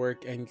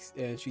paperwork, and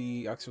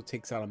she also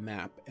takes out a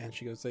map, and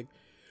she goes like,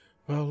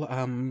 "Well,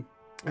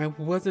 I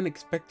wasn't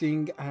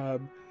expecting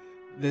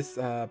this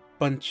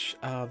bunch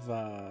of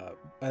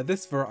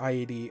this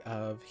variety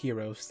of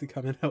heroes to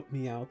come and help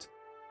me out,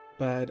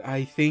 but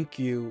I thank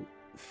you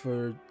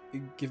for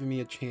giving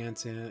me a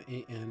chance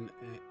and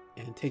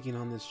taking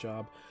on this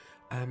job."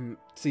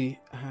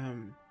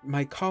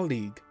 My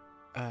colleague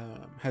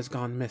has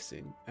gone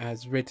missing,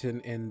 as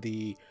written in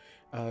the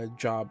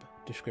job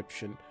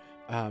description.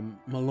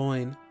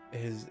 Malloyne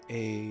is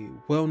a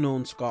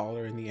well-known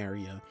scholar in the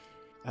area,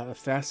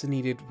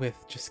 fascinated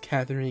with just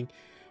gathering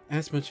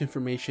as much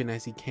information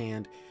as he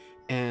can.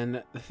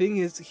 And the thing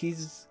is,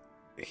 he's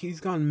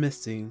gone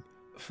missing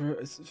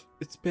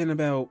it's been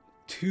about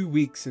 2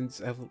 weeks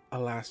since I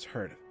last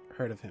heard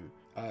of him.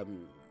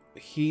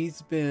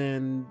 He's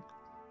been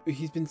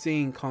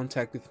staying in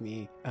contact with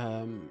me,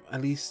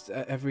 at least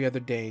every other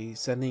day,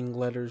 sending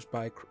letters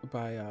by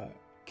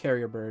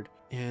carrier bird,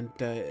 and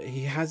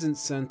he hasn't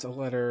sent a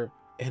letter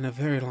in a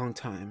very long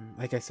time.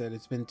 Like I said,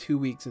 it's been 2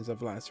 weeks since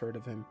I've last heard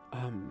of him.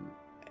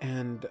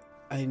 And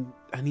I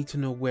need to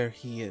know where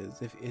he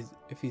is,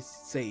 if he's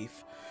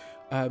safe.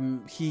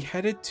 He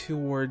headed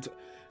towards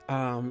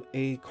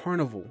a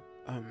carnival.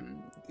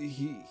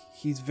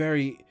 He's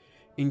very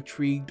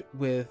intrigued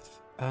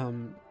with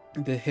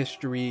the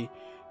history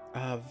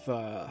of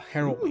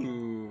heroin.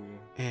 Ooh.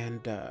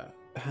 And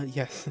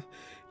yes,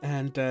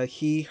 and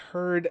he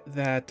heard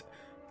that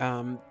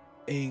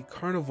a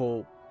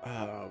carnival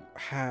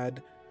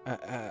had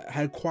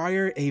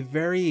acquired a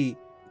very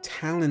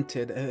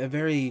talented, a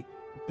very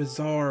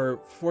bizarre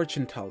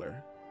fortune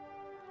teller.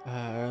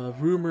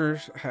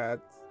 Rumors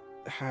had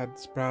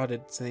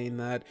sprouted saying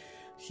that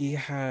he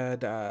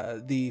had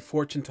the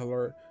fortune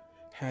teller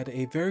had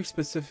a very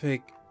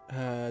specific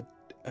hero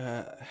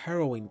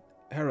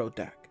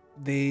deck.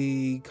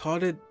 They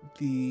called it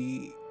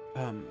the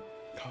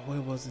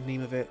what was the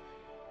name of it?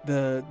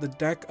 The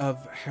deck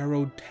of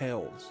Harrowed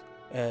Tales.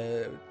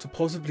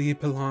 Supposedly it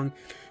belonged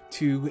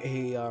to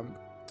a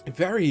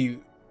very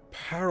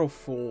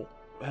powerful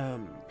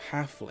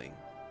halfling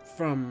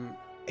from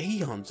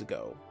aeons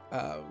ago.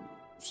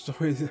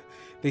 Stories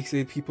they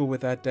say people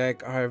with that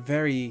deck are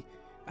very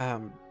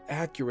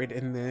accurate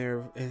in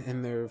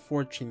their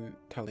fortune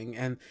telling,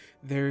 and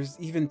there's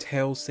even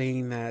tales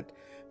saying that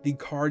the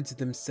cards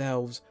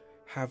themselves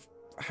have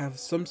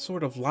some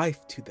sort of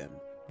life to them.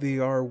 They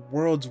are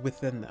worlds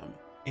within them,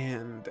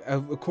 and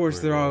of course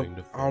there are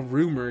all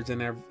rumors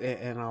and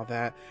all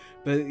that.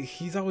 But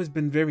he's always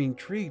been very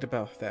intrigued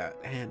about that,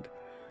 and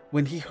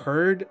when he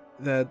heard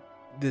that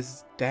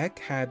this deck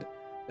had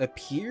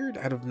appeared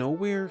out of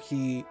nowhere,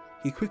 he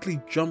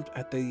quickly jumped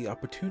at the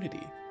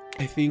opportunity.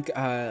 I think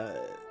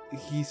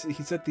he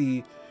said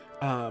the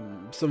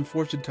some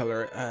fortune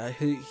teller,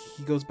 he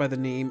goes by the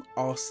name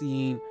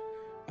All-Seeing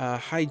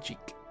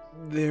Hygeek.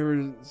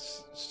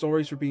 There's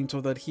stories were being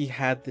told that he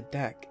had the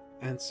deck,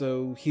 and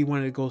so he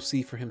wanted to go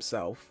see for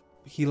himself.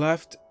 He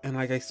left, and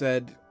like I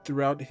said,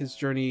 throughout his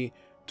journey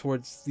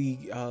towards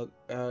the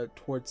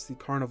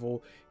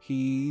carnival,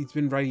 he's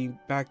been writing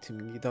back to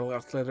me. The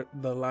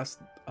last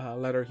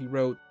letter he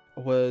wrote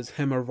was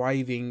him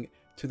arriving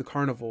to the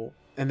carnival,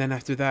 and then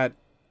after that,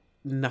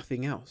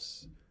 nothing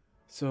else.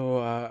 So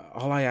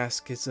all I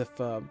ask is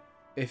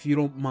if you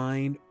don't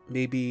mind,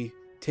 maybe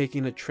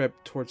taking a trip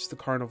towards the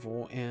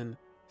carnival and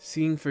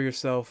seeing for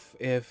yourself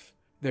if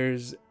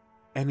there's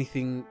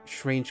anything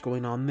strange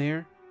going on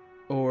there,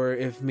 or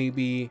if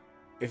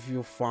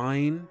you'll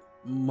find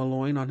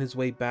Malloy on his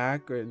way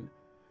back, and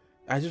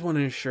I just want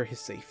to ensure his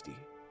safety.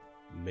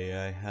 May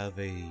I have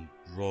a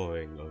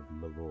drawing of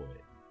Malloy?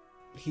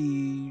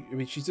 She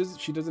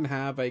doesn't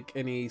have like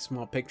any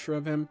small picture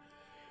of him,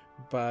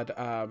 but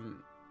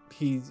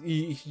she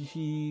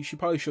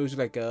probably shows you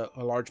like a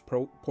large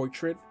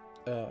portrait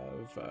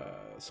of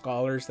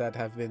scholars that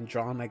have been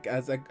drawn like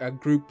as a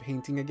group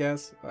painting, I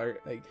guess, or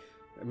like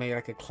made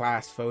like a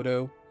class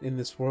photo in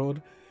this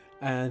world.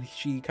 And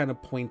she kind of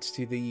points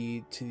to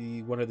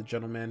one of the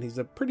gentlemen. He's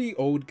a pretty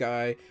old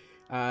guy.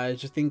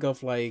 Just think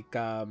of like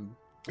a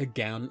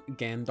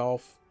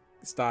Gandalf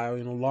style,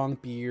 long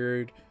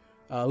beard,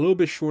 a little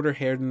bit shorter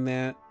hair than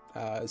that,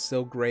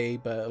 still gray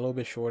but a little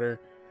bit shorter.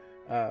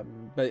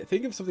 But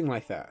think of something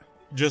like that.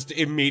 Just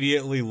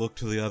immediately look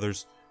to the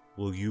others.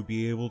 Will you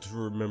be able to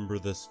remember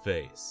this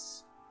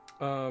face?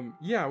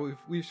 Yeah,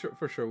 we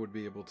for sure would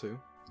be able to.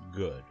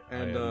 Good.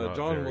 And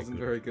John wasn't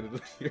very good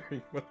at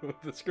hearing what the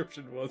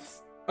description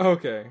was.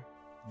 Okay.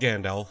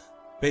 Gandalf.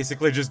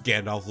 Basically just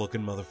Gandalf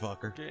looking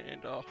motherfucker.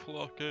 Gandalf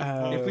looking.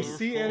 If we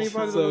see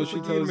anybody So that she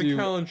looks like Ian tells you-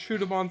 McKellen,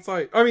 shoot him on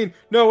sight. I mean,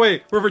 no,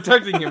 wait, we're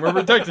protecting him. We're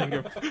protecting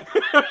him.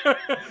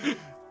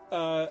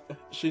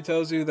 She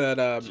tells you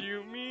that Do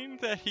you mean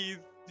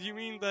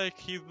that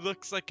he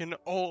looks like an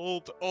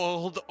old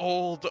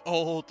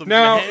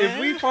Now, man? if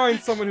we find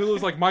someone who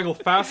looks like Michael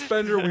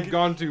Fassbender, we've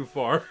gone too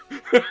far.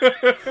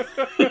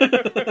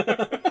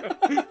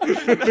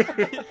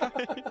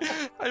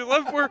 I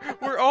love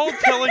we're all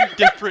telling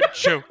different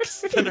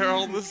jokes that are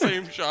all the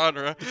same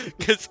genre.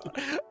 Because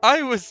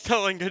I was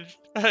telling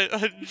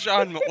a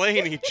John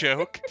Mulaney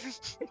joke.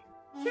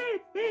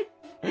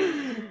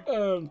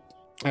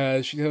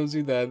 She tells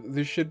you that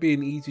there should be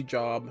an easy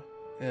job.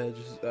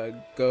 Just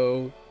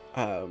go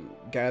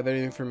gather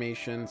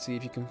information, see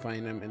if you can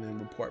find him, and then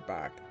report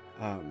back.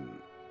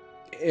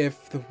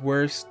 If the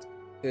worst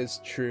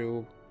is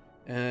true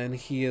and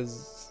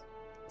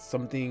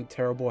something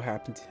terrible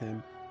happened to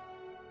him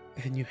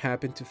and you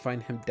happen to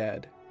find him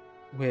dead,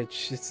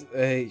 which is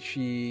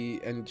she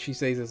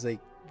says this like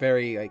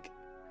very like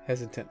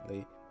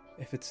hesitantly,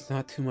 if it's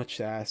not too much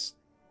to ask,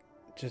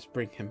 just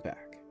bring him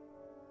back.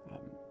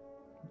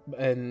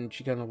 And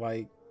she kind of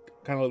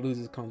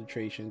loses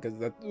concentration, because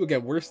that,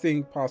 again, worst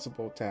thing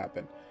possible to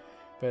happen.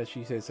 But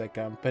she says like,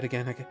 but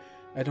again,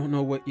 I don't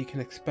know what you can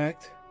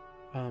expect,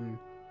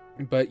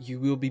 but you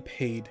will be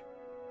paid,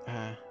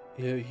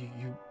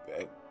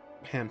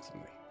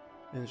 handsomely.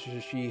 And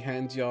she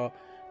hands y'all,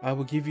 I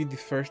will give you the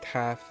first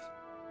half,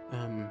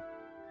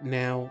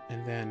 now,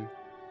 and then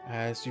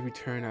as you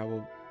return, I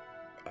will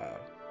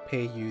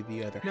pay you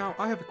the other. Now,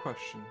 I have a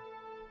question.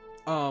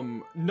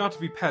 Not to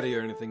be petty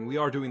or anything, we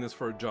are doing this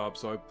for a job,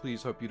 so I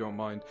please hope you don't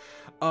mind.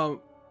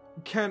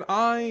 Can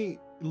I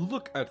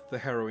look at the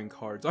harrowing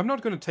cards? I'm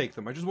not going to take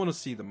them, I just want to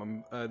see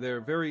them.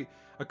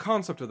 A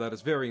concept of that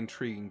is very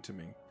intriguing to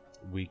me.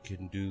 We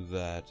can do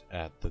that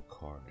at the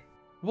carnival.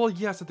 Well,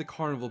 yes, at the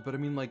carnival, but I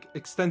mean, like,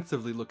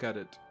 extensively look at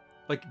it.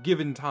 Like,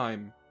 given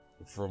time.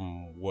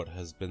 From what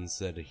has been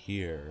said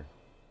here,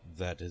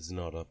 that is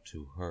not up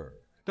to her.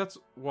 That's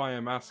why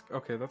I'm asking.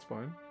 Okay, that's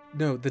fine.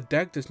 No, the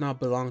deck does not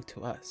belong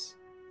to us.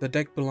 The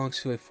deck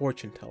belongs to a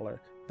fortune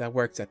teller that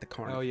works at the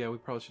carnival. Oh yeah, we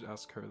probably should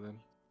ask her then.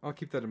 I'll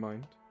keep that in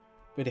mind.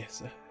 But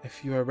yes,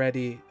 if you are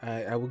ready,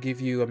 I will give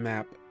you a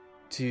map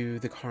to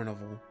the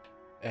carnival.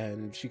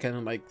 And she kind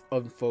of like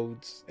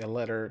unfolds a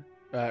letter,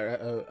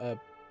 a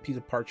piece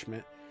of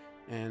parchment,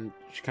 and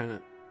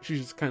she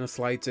just kind of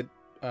slides it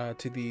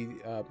to the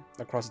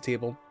across the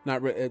table,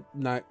 not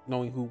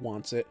knowing who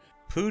wants it.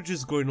 Pooj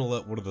is going to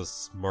let one of the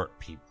smart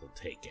people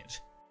take it.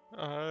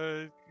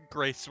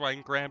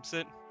 Gracewine grabs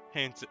it,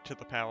 hands it to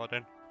the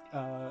paladin.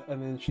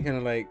 And then she kind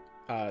of like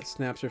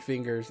snaps her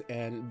fingers,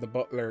 and the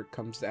butler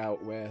comes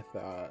out with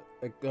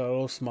like a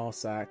little small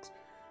sacks,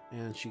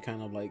 and she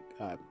kind of like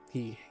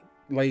he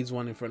lays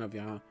one in front of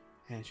you,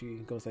 and she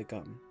goes like,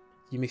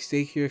 you may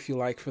stay here if you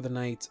like for the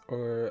night,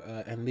 or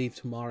and leave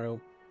tomorrow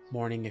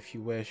morning if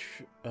you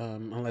wish,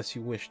 unless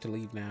you wish to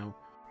leave now.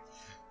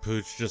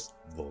 Pooj just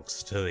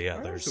looks to the I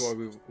don't others.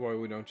 see why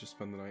we don't just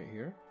spend the night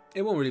here.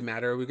 It won't really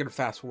matter. We're gonna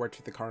fast forward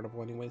to the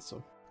carnival anyway,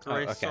 so.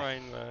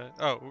 Gracewine,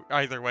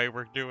 either way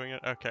we're doing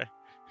it, okay.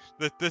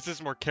 This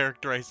is more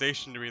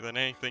characterization to me than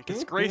anything,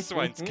 because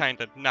Gracewine's kind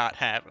of not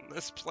having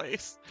this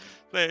place.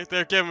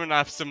 They're giving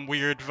off some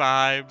weird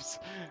vibes.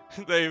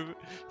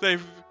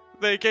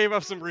 They gave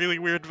off some really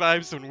weird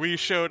vibes when we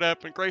showed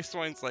up, and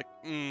Gracewine's like,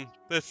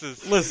 this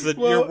is... Listen,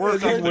 Well, you're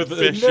working with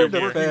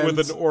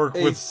an orc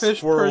a with fish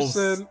squirrels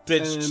person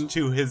stitched and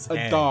to his A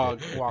head.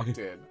 dog walked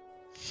in.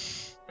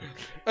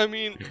 I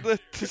mean,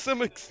 to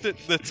some extent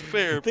that's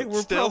fair, They but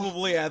were still...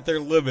 probably at their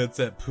limits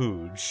at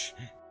Pooj.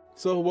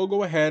 So we'll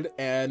go ahead,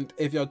 and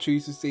if y'all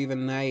choose to stay the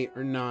night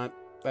or not,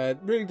 that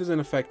really doesn't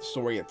affect the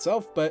story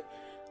itself, but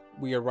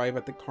we arrive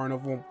at the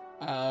carnival.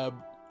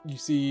 You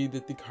see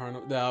that the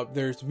carnival,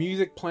 there's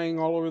music playing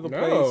all over the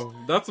place. No,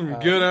 that's some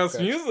good ass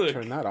let's music.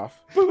 Turn that off.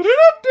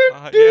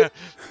 yeah.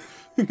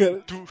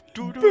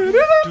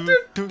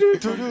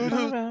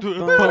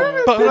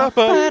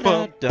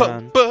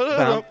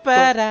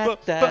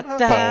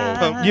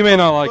 You may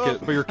not like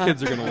it, but your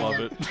kids are gonna love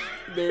it.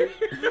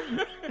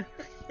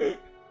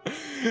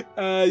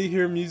 You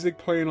hear music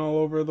playing all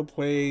over the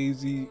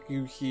place.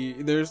 You hear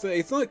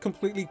it's not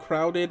completely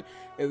crowded.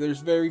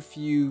 There's very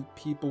few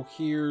people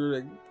here.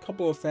 A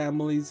couple of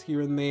families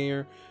here and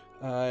there.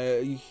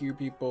 You hear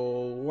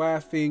people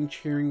laughing,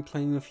 cheering,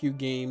 playing a few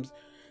games.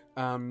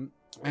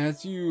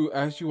 As you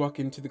walk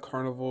into the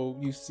carnival,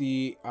 you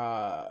see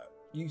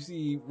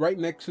right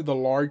next to the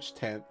large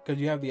tent, because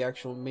you have the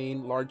actual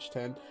main large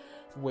tent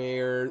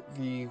where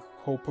the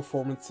whole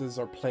performances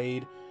are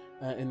played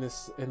in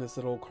this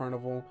little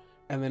carnival.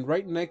 And then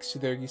right next to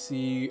there, you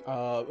see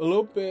a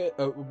little bit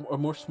a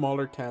more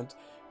smaller tent,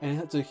 and it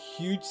has a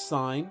huge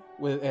sign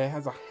it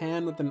has a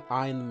hand with an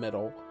eye in the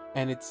middle,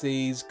 and it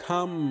says,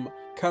 "Come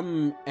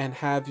and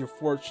have your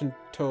fortune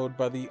told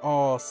by the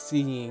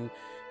all-seeing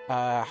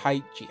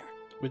Hijack,"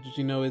 which is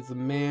the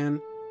man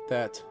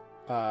that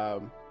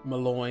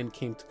Malloyne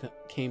came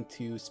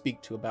to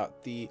speak to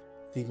about the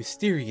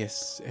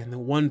mysterious and the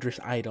wondrous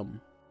item.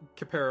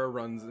 Capera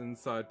runs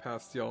inside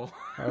past y'all.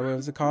 What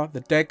was it called?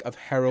 The Deck of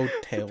Harrowed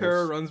Tales.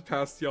 Capera runs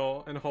past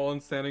y'all, and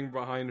Holland's standing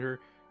behind her,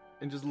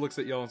 and just looks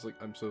at y'all and is like,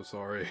 "I'm so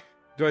sorry."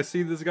 Do I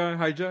see this guy,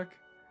 Hijack?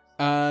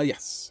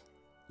 Yes.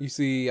 You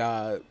see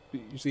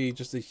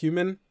just a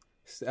human.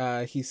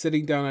 He's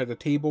sitting down at a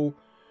table,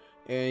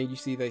 and you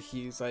see that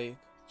he's like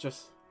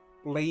just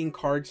laying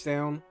cards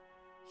down,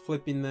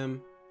 flipping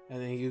them,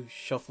 and then he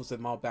shuffles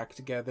them all back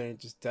together and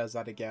just does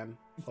that again.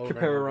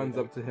 Capera runs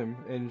up to him,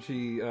 and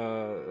she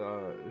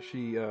kind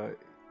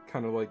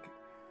of like,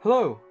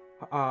 "Hello,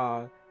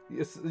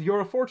 you're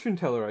a fortune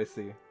teller, I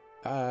see."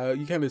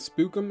 You kind of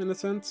spook him in a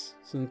sense,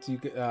 since you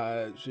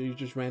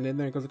just ran in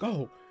there and goes like,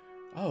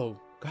 oh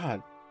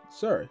God,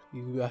 sir,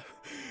 you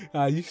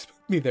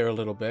spooked me there a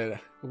little bit.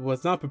 I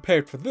was not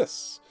prepared for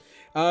this.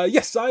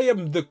 Yes, I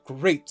am the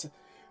great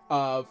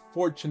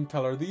fortune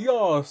teller, the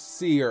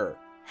all-seer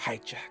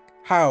Hijack.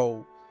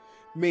 How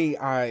may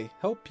I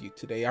help you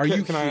today? Are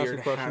you Can I ask here a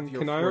to question? have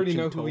your Can I already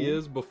know fortune who he told?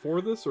 is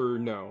before this, or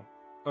no?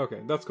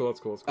 Okay, that's cool.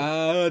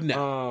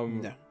 No.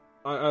 No.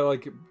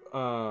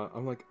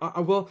 I'm like,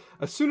 well,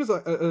 as soon as I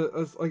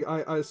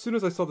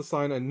saw the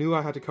sign, I knew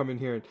I had to come in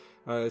here, and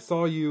I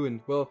saw you, and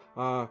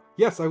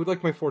yes, I would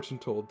like my fortune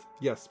told.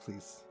 Yes,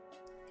 please.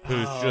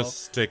 Pooj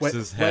just sticks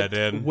his head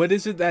in. What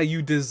is it that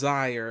you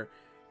desire?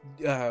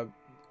 Do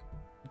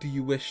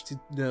you wish to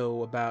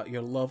know about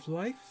your love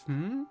life?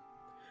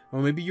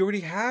 Or maybe you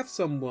already have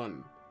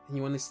someone and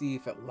you want to see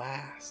if it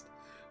lasts.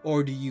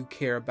 Or do you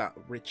care about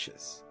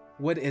riches?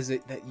 What is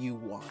it that you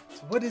want?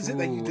 What is it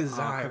that you I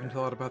desire? haven't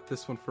thought about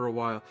this one for a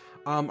while.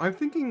 I'm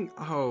thinking,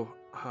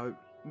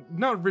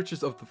 not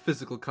riches of the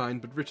physical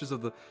kind, but riches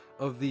of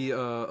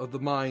the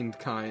mind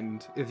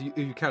kind. If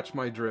you catch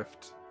my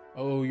drift.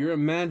 Oh, you're a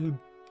man who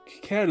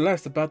care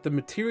less about the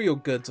material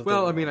goods of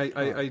Well, the I mean,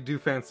 world. I do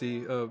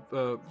fancy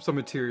some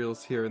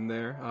materials here and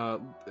there,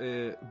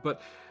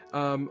 but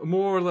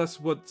more or less,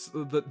 what's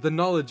the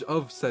knowledge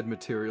of said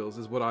materials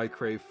is what I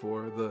crave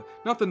for.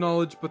 Not the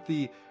knowledge, but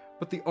the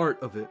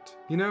art of it.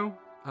 You know,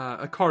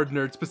 a card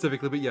nerd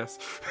specifically, but yes.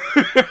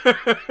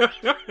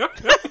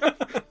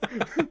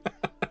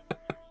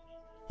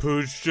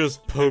 Pooch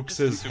just pokes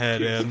his Super head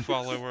cute in.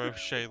 Follower of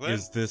Shaylin.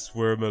 Is this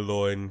where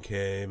Maloine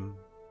came?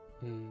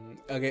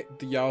 Okay,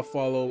 do y'all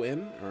follow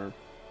in or?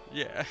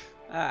 Yeah.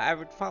 I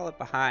would follow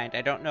behind.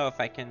 I don't know if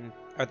I can.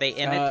 Are they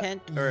in a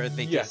tent or are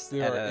they yes, just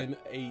they at are a... in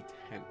a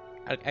tent.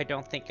 I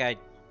don't think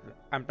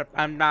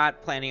I'm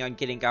not planning on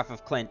getting off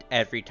of Clint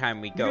every time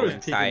we go can always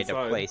peek inside a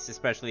inside. place,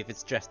 especially if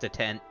it's just a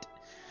tent.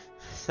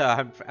 So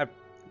I'm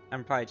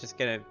probably just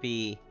gonna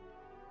be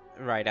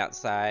right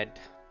outside.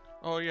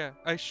 Oh yeah,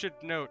 I should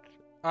note.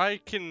 I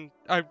think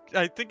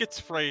it's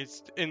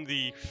phrased in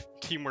the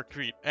teamwork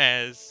tweet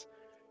as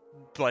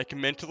like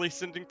mentally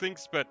sending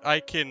things, but I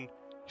can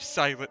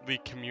silently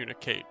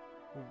communicate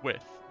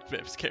with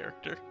Viv's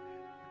character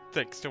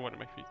thanks to one of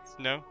my feats.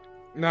 No?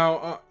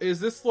 Now, is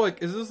this like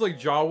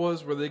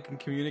Jawas where they can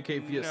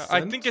communicate via No, scent?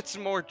 I think it's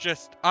more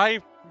just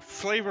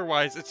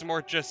flavor-wise, it's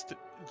more just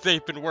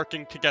they've been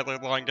working together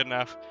long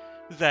enough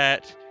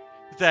that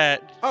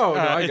Oh, no,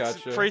 I it's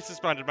gotcha.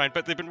 phrases bonded mind,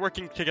 but they've been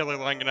working together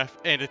long enough,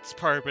 and it's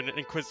part of an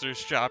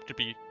Inquisitor's job to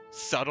be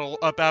subtle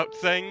about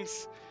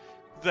things.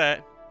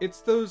 That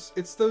It's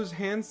those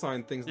hand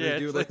sign things yeah, they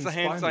do. it's, like it's in the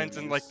hand spy signs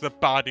and like movies. the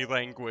body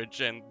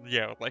language and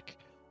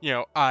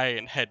eye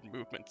and head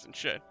movements and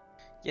shit.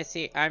 You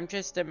see, I'm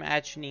just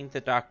imagining the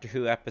Doctor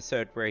Who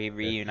episode where he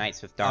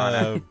reunites with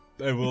Donna.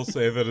 I will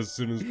say that as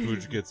soon as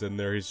Pooch gets in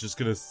there, he's just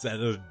gonna set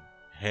a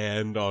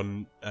hand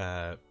on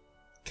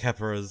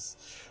Kefra's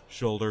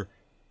shoulder.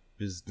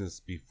 Business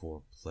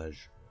before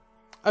pleasure.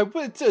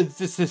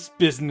 This is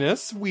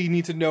business. We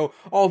need to know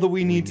all that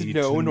we need to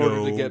know in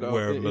order to get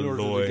where in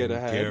order to get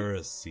ahead.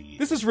 Garrison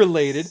This is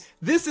related.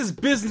 This is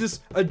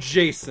business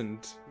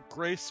adjacent.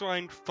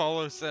 Greyswine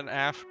follows them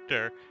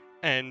after,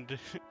 and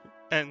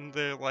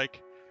they're like,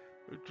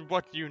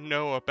 "What do you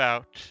know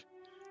about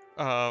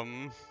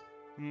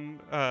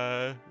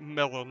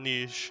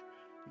Melonige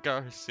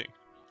Garci?"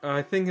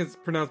 I think it's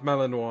pronounced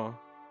Malinois.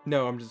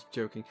 No, I'm just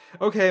joking.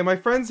 Okay, my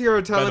friends here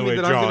are telling way, me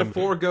that I'm going John- to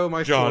forego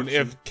my John, fortune.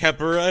 if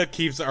Kepra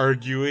keeps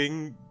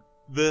arguing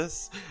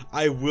this,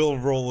 I will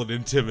roll an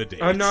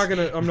intimidate. I'm not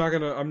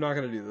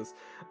gonna do this.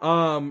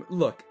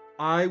 Look,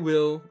 I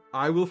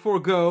will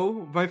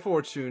forego my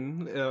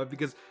fortune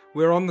because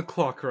we're on the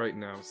clock right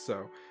now.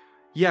 So,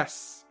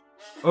 yes,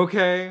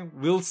 okay,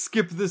 we'll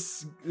skip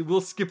this.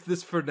 We'll skip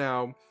this for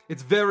now.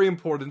 It's very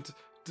important.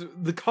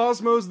 The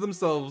Cosmos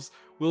themselves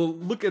will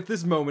look at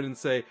this moment and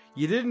say,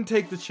 "You didn't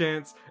take the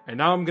chance, and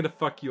now I'm gonna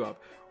fuck you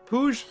up."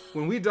 Pooch,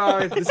 when we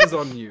die, this is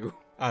on you.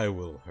 I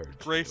will hurt you.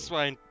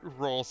 Greyswine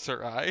rolls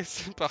her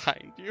eyes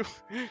behind you.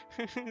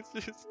 It's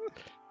just-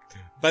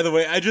 By the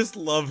way, I just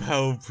love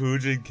how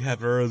Pooch and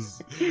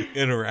Kepra's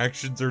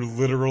interactions are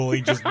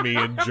literally just me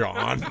and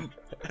John.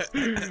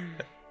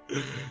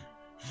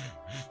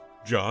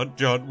 John,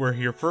 we're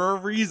here for a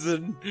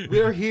reason.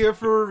 We're here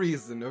for a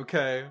reason,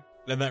 okay?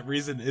 And that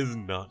reason is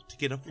not to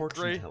get a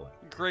fortune teller.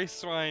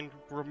 Greyswine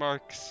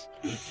remarks,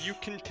 "You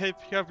can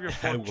have your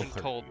I will fortune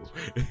hurt told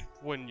you.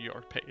 when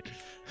you're paid."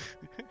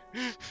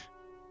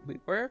 We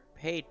were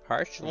paid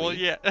partially. Well,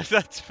 yeah,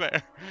 that's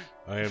fair.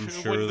 I am When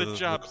sure the that the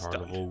job's done.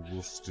 carnival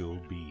will still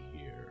be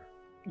here.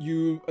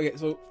 Okay,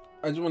 so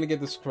I just want to get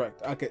this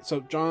correct. Okay, so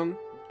John,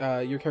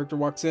 your character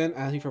walks in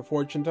asking for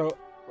fortune to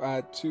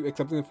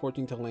accepting the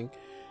fortune telling.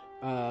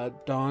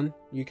 Dawn,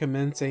 you come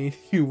in saying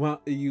you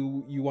want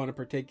to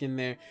partake in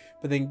there,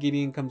 but then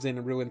Gideon comes in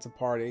and ruins the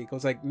party. He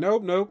goes like,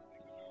 nope.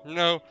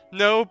 No,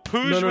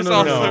 Pooch No, was no,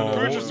 also no,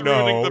 Pooch was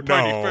no, ruining the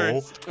party no.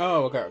 first.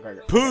 Oh, okay.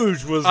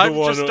 Pooch was the I'm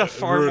one just a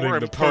far ruining more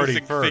the party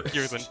imposing first.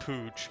 figure than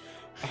Pooch.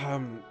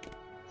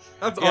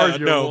 That's Yeah,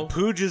 arguable. no,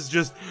 Pooch is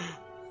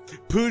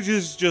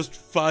just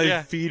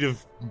 5 feet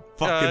of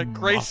fucking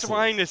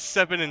Greyswine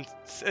muscle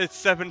is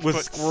 7 with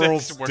foot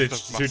squirrels 6 worth of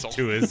stitched muscle.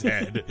 to his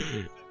head.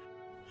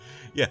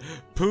 Yeah,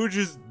 Pooch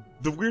is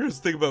the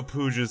weirdest thing about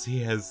Pooch is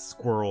he has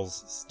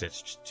squirrels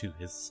stitched to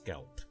his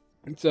scalp.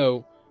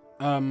 So,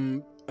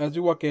 as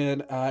you walk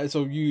in,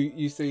 so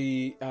you say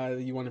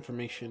you want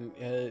information.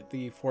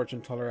 The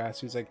fortune teller asks,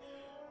 he's like,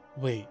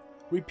 wait,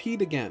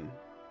 repeat again.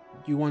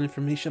 You want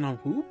information on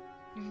who?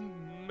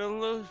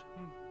 Milo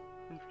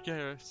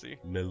Garrison. He's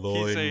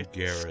Meloin a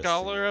Garrison.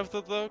 scholar of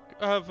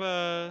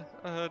an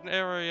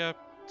area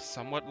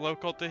somewhat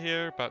local to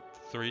here, about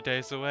 3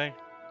 days away.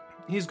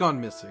 He's gone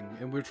missing,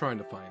 and we're trying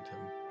to find him.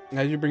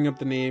 As you bring up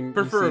the name,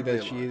 Preferably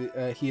you see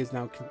that he is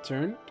now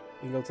concerned.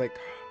 He goes like,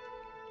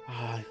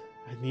 I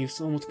knew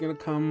someone's gonna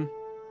come.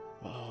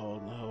 Oh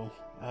no.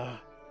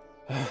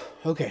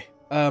 Okay.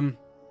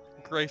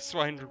 Gray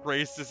Swine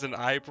raises an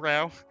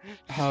eyebrow.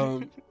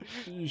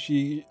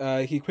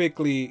 He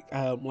quickly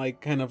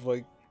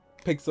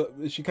picks up.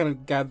 She kind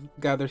of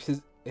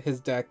gathers his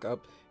deck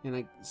up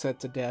and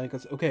sets it down. He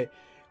goes, "Okay,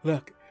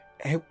 look,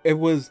 it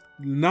was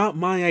not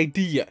my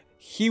idea.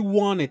 He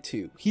wanted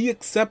to. He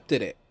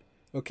accepted it.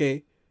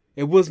 Okay,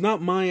 it was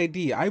not my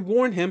idea. I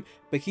warned him,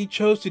 but he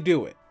chose to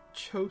do it."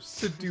 Chose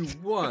to do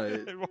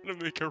what? I want to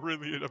make a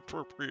really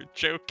inappropriate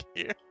joke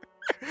here.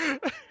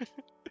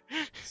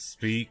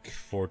 Speak,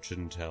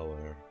 fortune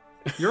teller.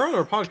 You're on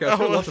our podcast.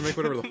 You're Oh, allowed to make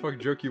whatever the fuck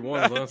joke you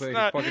want as long as It's it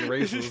not- ain't fucking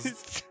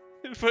racist.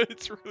 But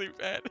it's really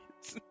bad.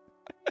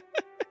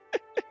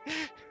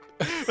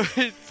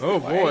 Oh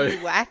Why are boy.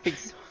 you laughing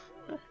so?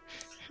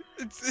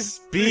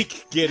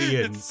 Speak,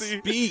 Gideon, it's the-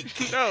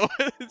 speak. No,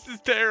 this is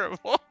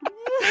terrible.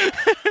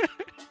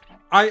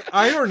 I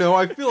don't know.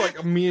 I feel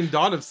like me and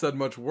Don have said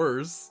much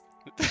worse.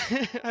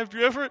 Have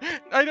you ever?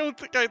 I don't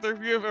think either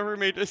of you have ever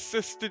made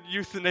assisted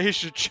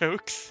euthanasia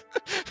jokes.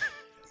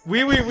 We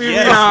Yes, we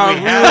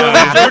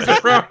have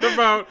joked around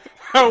about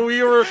how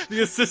we were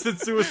the assisted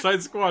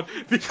suicide squad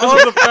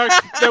because of the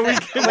fact that we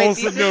can. Wait,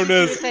 Also the known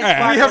as Suicide ass.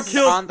 Squad We have wasn't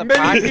killed on the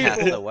many podcast,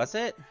 people. though, was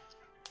it?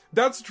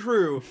 That's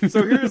true.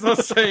 So here's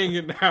us saying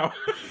it now.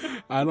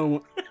 I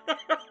don't.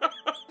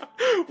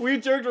 We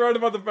joked around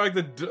about the fact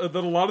that a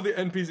lot of the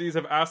NPCs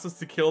have asked us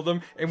to kill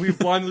them, and we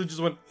blindly just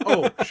went,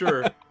 "Oh,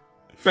 sure."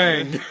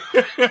 Bang.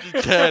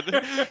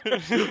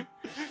 Dead.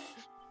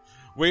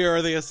 We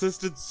are the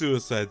Assisted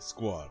Suicide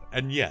Squad,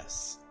 and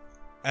yes,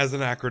 as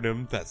an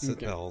acronym, that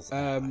spells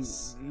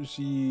ass.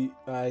 He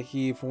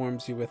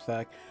informs you with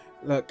that.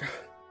 Look,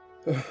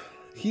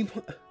 he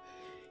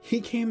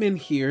came in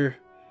here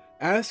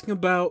asking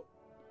about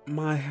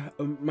my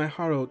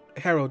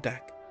Harrow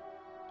deck.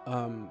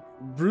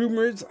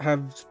 Rumors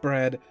have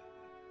spread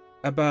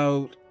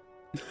about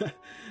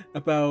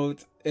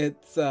about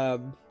its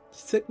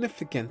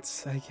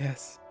significance, I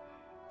guess.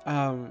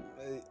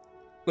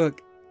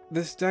 Look,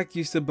 this deck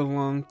used to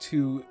belong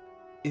to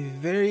a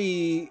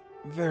very,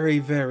 very,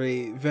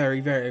 very, very,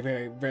 very,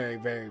 very, very,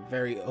 very,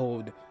 very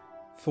old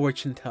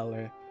fortune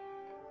teller.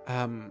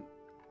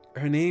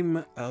 Her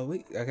name,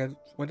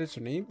 what is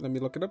her name? Let me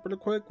look it up real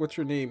quick. What's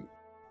her name?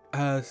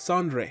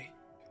 Sandre.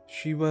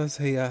 She was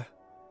a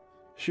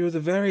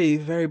very,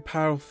 very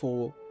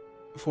powerful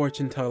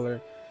fortune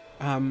teller.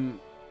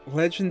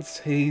 Legend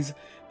says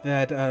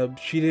that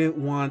she didn't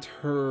want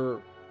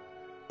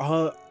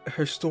all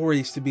her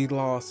stories to be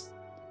lost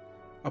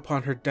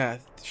upon her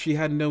death. She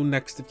had no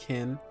next of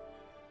kin.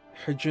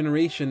 Her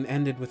generation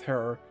ended with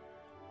her.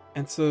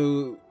 And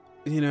so,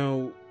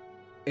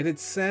 it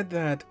is said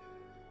that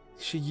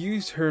she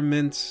used her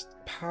immense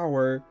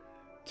power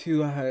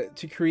to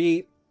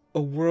create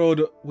a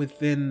world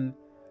within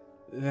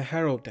the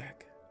Harrow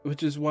deck,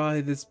 which is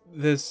why this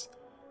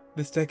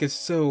deck is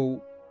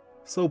so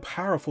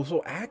powerful,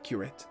 so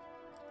accurate.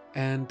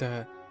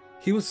 And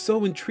he was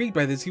so intrigued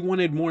by this. He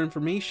wanted more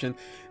information.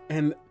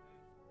 And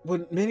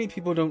what many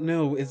people don't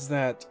know is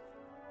that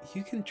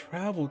you can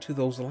travel to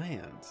those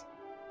lands.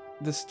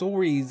 The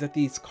stories that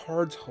these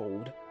cards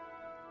hold,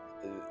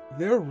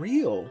 they're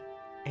real.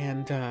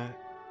 And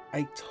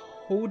I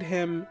told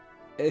him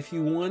if he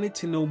wanted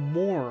to know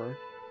more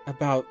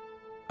about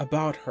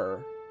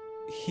her,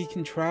 he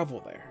can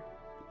travel there.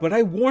 But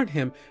I warned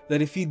him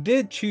that if he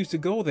did choose to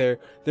go there,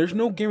 there's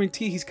no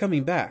guarantee he's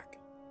coming back.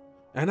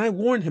 And I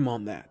warned him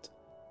on that.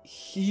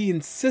 He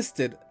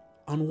insisted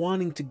on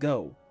wanting to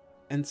go.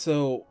 And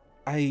so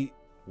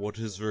What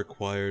is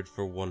required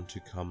for one to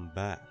come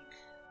back?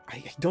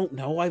 I don't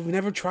know. I've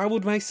never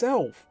traveled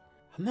myself.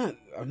 I'm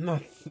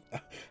not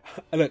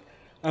look,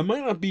 I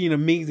might not be an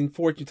amazing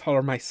fortune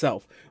teller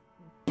myself,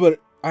 but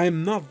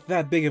I'm not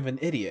that big of an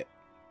idiot.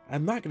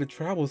 I'm not going to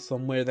travel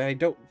somewhere that I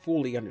don't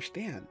fully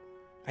understand.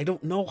 I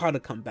don't know how to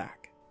come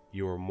back.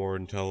 You are more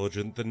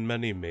intelligent than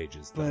many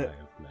mages that But- I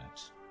have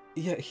met.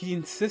 Yeah, he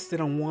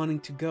insisted on wanting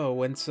to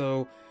go, and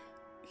so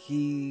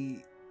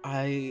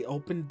I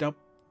opened up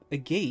a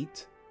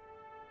gate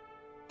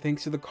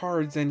thanks to the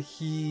cards, and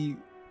he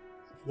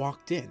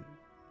walked in.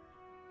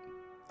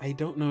 I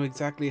don't know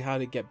exactly how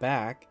to get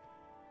back.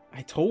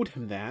 I told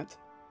him that,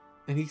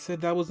 and he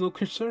said that was no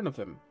concern of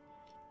him.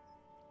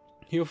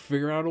 He'll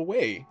figure out a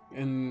way,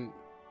 and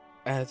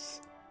as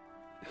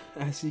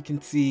you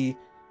can see,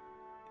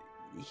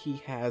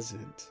 he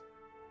hasn't.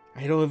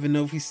 I don't even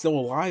know if he's still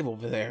alive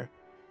over there.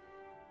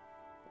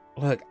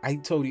 Look, I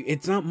told you,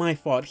 it's not my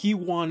fault. He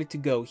wanted to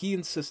go. He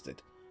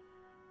insisted.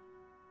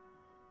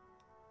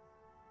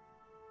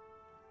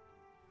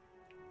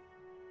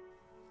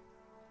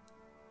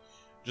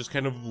 Just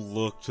kind of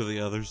look to the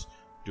others.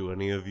 Do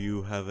any of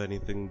you have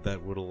anything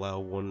that would allow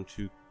one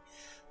to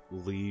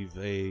leave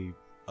a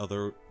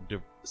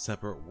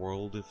separate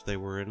world if they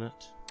were in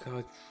it?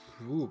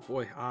 Ooh,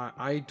 boy.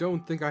 I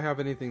don't think I have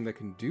anything that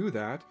can do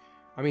that.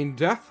 I mean,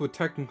 death would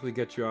technically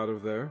get you out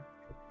of there,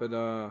 but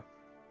I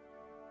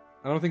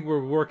don't think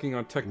we're working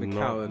on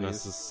technicalities. Not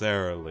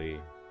necessarily.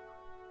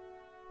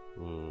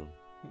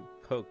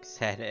 Pokes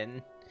head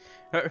in.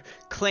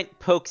 Clint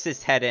pokes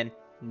his head in.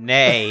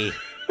 Nay.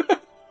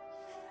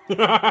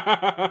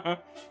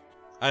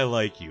 I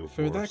like you,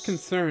 For that horse.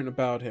 concern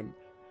about him,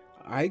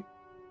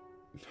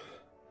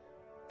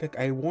 Look,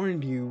 I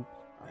warned you.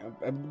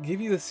 I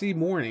give you the sea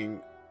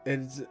warning.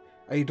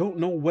 I don't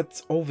know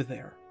what's over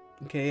there.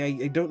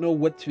 Okay, I don't know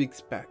what to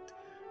expect.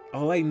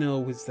 All I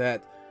know is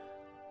that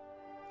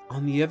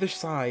on the other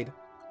side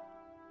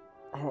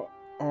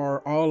are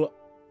all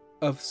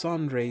of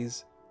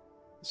Sandre's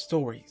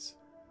stories.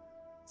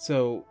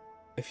 So,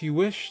 if you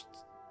wish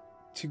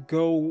to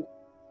go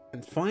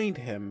and find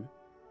him,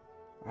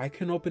 I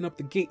can open up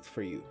the gate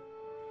for you.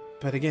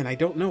 But again, I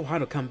don't know how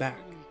to come back.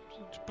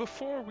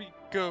 Before we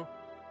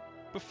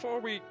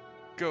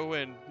go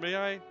in, may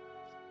I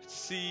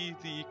see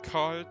the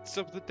cards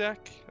of the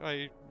deck?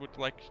 I would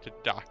like to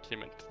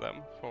document them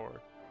for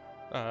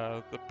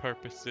the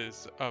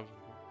purposes of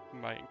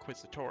my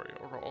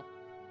inquisitorial role.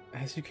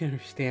 As you can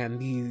understand,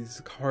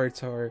 these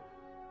cards are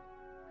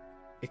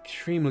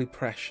extremely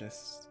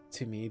precious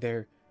to me.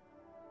 They're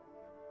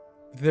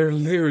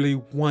literally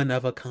one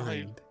of a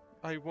kind.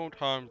 I won't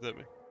harm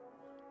them.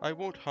 I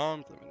won't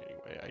harm them in any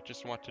way. I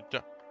just want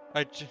to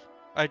I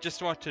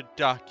just want to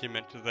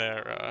document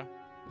their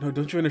No,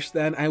 don't you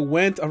understand? I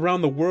went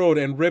around the world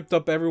and ripped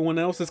up everyone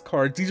else's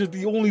cards. These are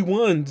the only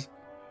ones.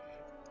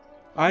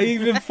 I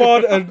even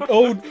fought an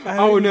old.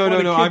 Oh, no, fought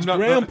a no, kid's I'm not-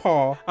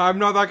 grandpa. I'm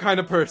not that kind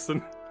of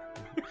person.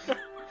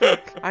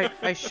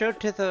 I showed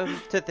to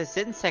this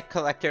insect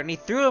collector, and he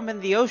threw him in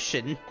the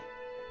ocean.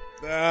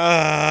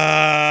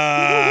 Ah!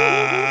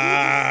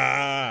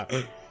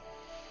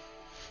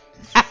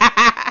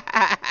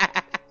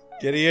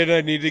 Gideon,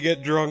 I need to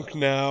get drunk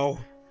now.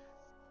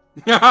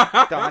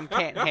 Don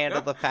can't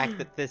handle the fact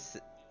that this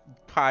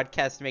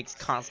podcast makes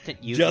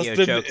constant Yu-Gi-Oh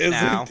Justin jokes isn't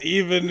now.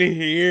 even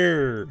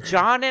here.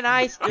 John and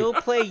I still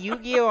play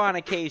Yu-Gi-Oh on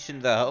occasion,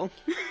 though.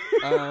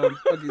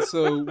 Okay,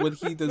 so what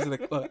he does is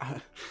like, look,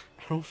 I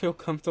don't feel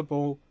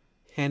comfortable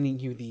handing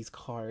you these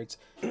cards.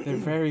 They're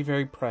very,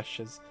 very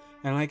precious,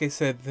 and like I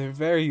said, they're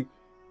very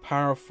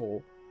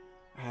powerful,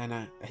 and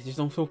I just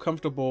don't feel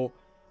comfortable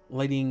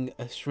letting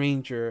a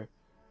stranger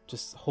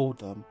just hold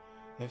them.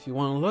 If you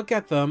want to look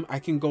at them, I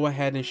can go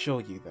ahead and show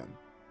you them.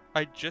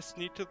 I just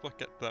need to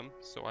look at them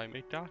so I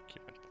may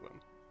document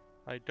them.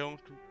 I don't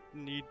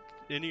need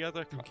any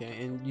other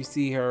Okay, and you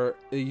see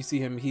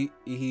him.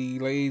 He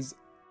lays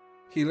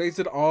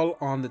it all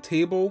on the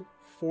table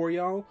for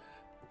y'all.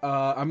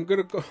 I'm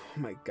gonna go. Oh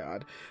my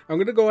god! I'm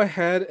gonna go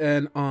ahead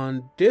and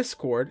on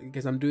Discord,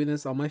 because I'm doing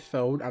this on my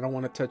phone. I don't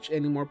want to touch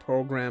any more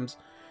programs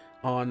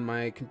on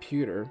my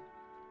computer.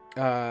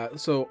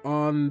 So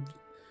on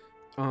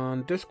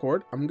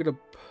Discord, I'm gonna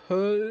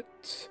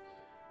put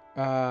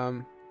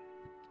a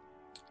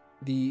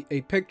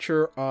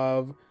picture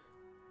of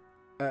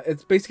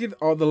it's basically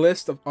all the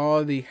list of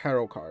all the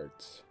hero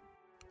cards.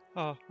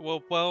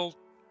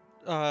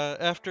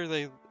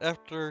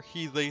 After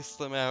he lays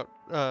them out,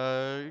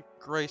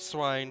 Gray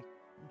Swine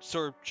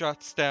sort of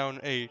jots down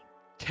a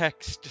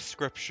text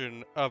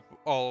description of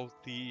what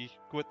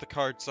the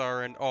cards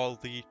are and all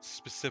the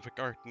specific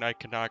art and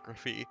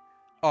iconography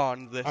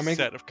on this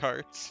set of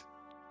cards.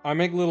 I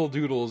make little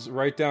doodles,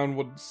 write down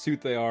what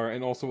suit they are,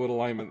 and also what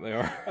alignment they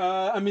are.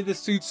 I mean, the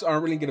suits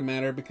aren't really gonna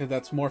matter because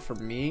that's more for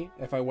me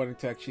if I wanted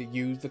to actually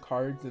use the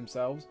cards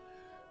themselves.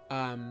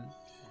 Pooge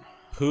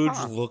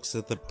Huh. looks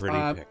at the pretty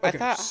Okay. I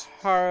pictures.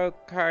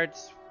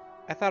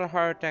 thought a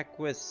horror deck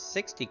was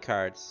 60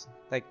 cards,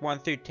 like 1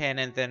 through 10,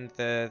 and then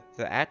the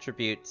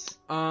attributes.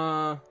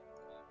 Yes.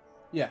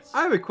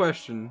 I have a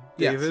question,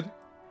 Yes. David.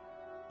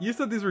 You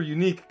said these were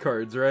unique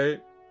cards,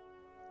 right?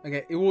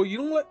 Okay. Well, you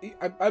don't let.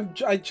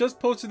 I just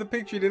posted the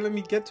picture. You didn't let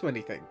me get to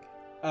anything.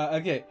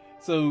 Okay.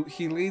 So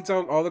he lays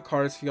out all the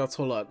cards for y'all to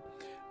pull up.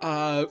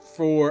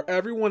 For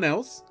everyone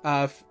else,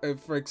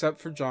 for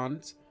except for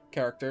John's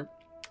character,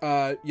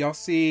 y'all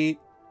see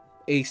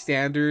a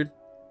standard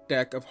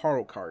deck of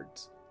horror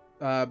cards.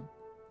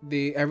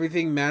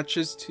 Everything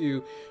matches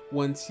to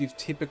ones you've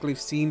typically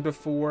seen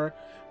before.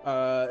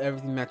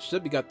 Everything matches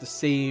up. You got the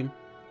same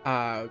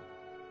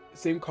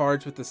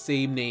cards with the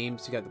same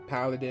names. You got the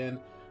Paladin.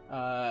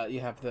 You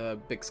have the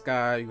Big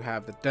Sky. You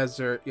have the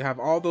Desert. You have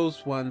all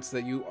those ones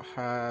that you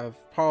have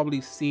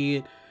probably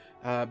seen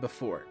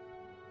before.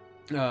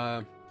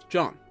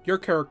 John, your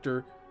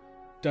character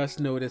does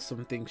notice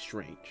something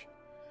strange.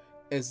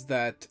 Is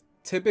that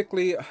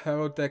typically a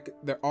hero deck,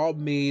 they're all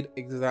made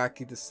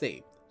exactly the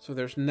same. So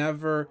there's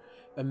never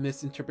a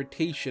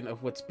misinterpretation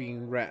of what's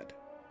being read.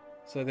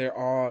 So they're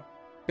all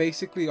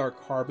basically are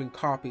carbon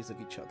copies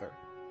of each other.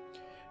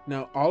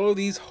 Now, all of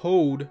these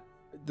hold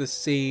the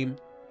same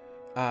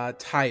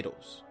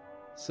titles.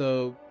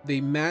 So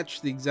they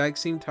match the exact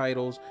same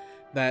titles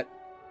that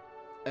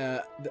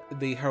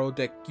the hero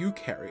deck you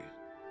carry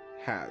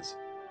has.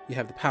 You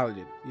have the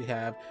Paladin, you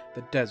have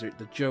the Desert,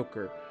 the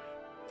Joker.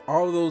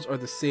 All of those are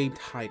the same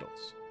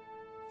titles.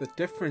 The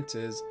difference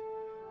is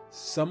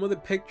some of the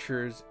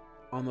pictures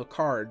on the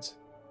cards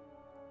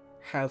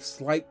have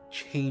slight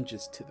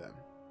changes to them.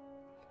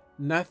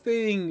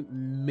 Nothing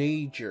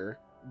major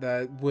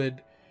that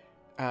would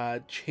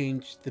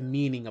change the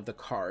meaning of the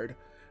card,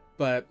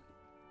 but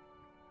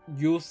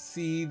you'll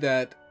see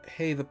that,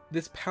 hey,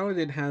 this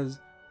paladin has,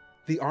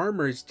 the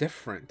armor is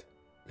different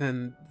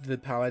than the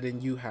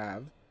paladin you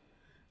have.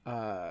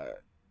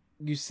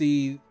 You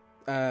see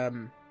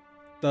the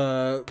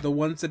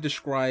ones that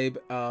describe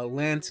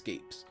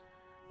landscapes,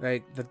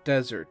 like the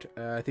desert.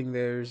 I think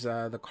there's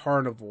the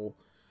carnival.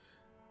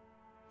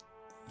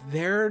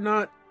 They're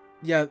not,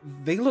 yeah,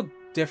 they look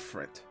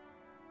different.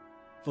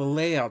 The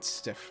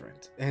layout's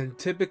different, and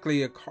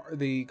typically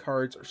the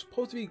cards are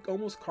supposed to be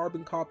almost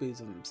carbon copies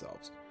of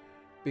themselves,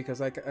 because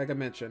like I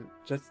mentioned,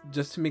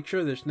 just to make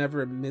sure there's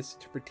never a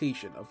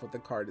misinterpretation of what the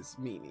card is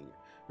meaning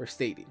or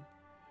stating.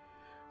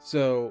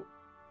 So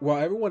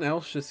while everyone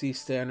else just sees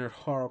standard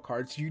horror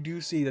cards, you do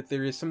see that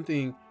there is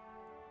something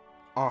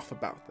off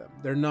about them.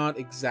 They're not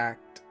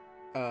exact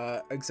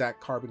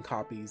carbon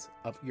copies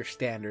of your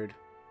standard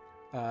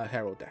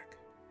hero deck.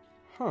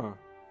 Huh.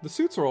 The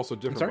suits are also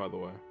different, sorry? by the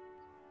way.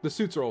 The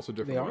suits are also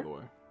different, by the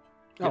way.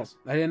 Oh, Yes.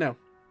 I didn't know.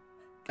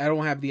 I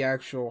don't have the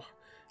actual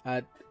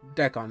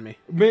deck on me.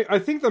 I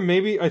think that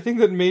maybe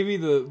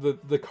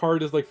the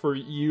card is like for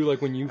you, like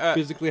when you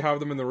physically have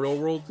them in the real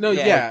world. No,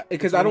 Yeah. yeah,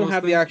 because I don't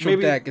have the actual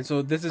Maybe- deck, and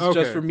so this is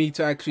Okay. just for me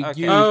to actually Okay.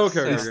 use Oh,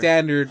 okay, the okay.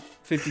 standard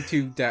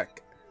 52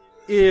 deck.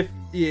 Yeah.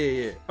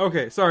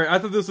 Okay, sorry. I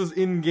thought this was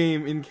in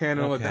game, in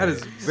canon. Like, that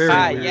is Okay.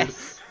 very weird.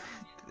 Yes.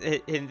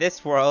 In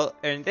this world,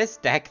 in this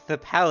deck, the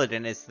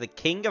paladin is the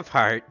king of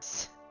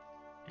hearts.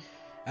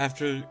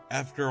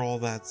 After all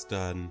that's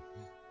done,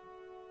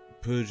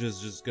 Pooja's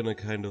just gonna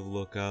kind of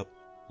look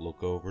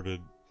over to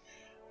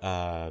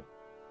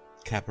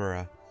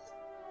Capera.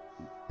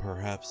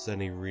 Perhaps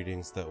any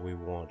readings that we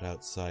want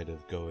outside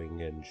of going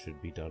in should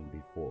be done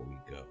before we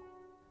go.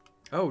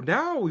 Oh,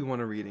 now we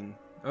want a reading.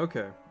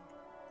 Okay.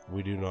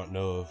 We do not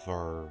know if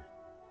our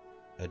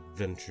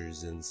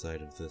adventures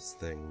inside of this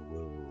thing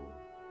will...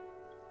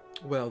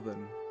 Well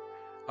then.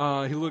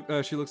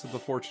 She looks at the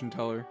fortune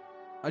teller.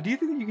 Do you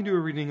think that you can do a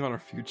reading on our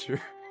future?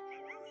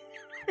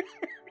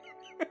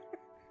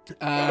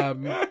 Yeah.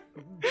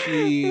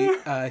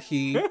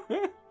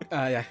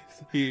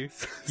 You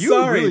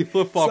Sorry, really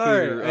flip-flop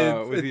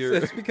sorry. with your...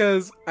 It's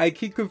because I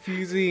keep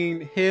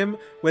confusing him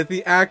with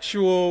the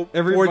actual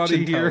Everybody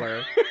fortune here.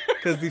 teller.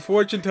 Because the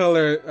fortune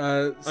teller,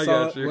 I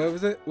got you. what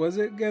was it? Was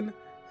it again?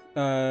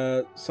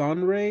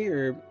 Sonray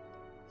or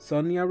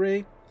Sonia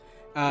Ray?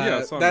 Yeah,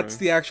 that's Sonray.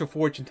 the actual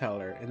fortune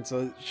teller, and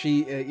so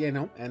she,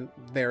 and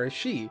there is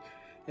she,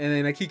 and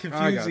then I keep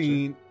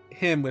confusing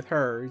him with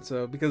her.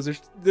 So because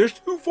there's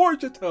two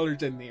fortune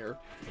tellers in there,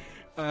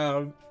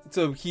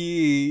 so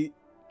he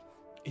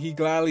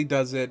gladly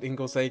does it and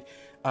goes like,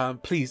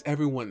 "Please,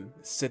 everyone,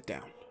 sit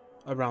down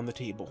around the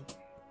table.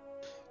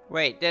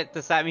 Wait,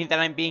 does that mean that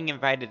I'm being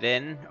invited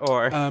in,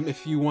 or?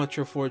 If you want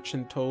your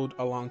fortune told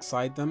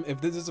alongside them,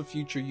 if this is a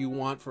future you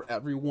want for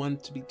everyone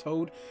to be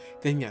told,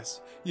 then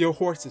yes, your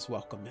horse is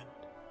welcome in."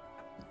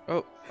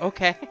 Oh,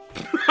 okay.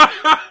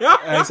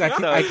 As I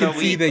can So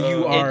see we- that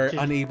you are it-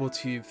 unable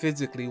to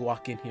physically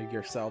walk in here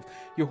yourself.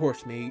 Your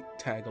horse may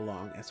tag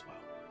along as well.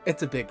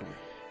 It's a big room.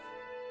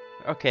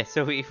 Okay,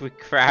 so we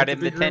crowd That's a in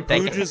the big tent.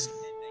 room. I guess.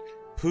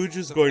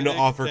 Pooja's going to big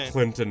offer thing.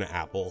 Clint an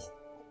apple.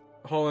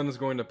 Holland is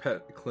going to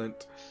pet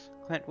Clint.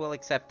 Clint will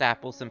accept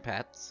apples and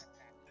pets.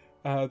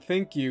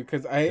 Thank you,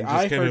 because just I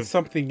kind heard of-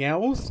 something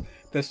else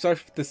that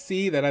starts with the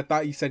C that I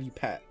thought you said you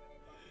pet.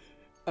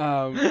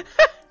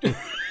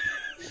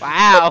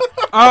 Wow.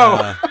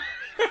 Oh!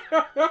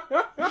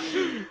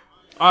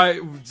 Uh,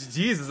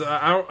 Jesus,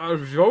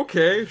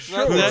 okay, sure.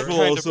 Not that Pooja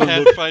kind also of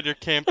look- Pathfinder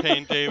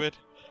campaign, David.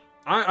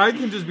 I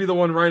can just be the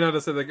one right now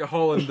to say that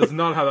Holland does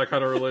not have that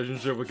kind of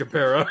relationship with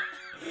Capera.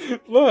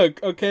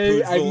 Look,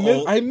 okay,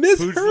 I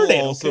misheard Pooja will it.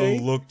 also Okay,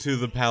 look to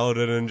the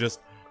paladin and just,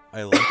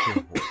 I like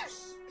your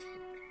horse.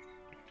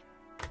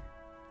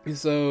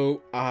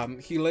 so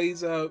he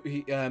lays out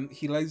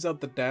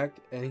the deck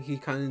and he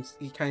kind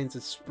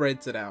of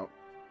spreads it out,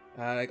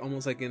 like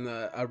almost like in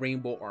a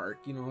rainbow arc.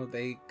 You know,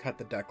 they cut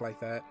the deck like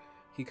that.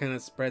 He kind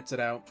of spreads it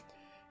out,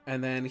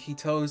 and then he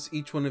tells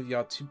each one of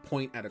y'all to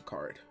point at a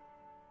card,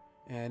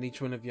 and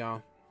each one of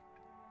y'all,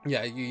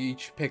 yeah, you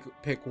each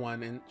pick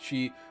one, and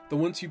the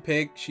ones you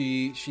pick,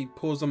 she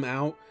pulls them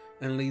out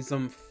and leaves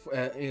them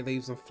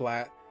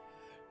flat,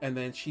 and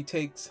then she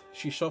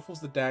shuffles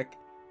the deck.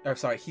 Or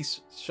sorry, he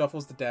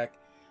shuffles the deck,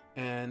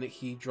 and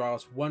he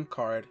draws one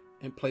card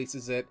and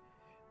places it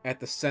at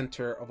the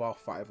center of all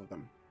 5 of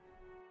them.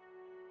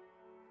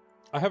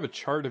 I have a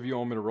chart if you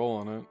want me to roll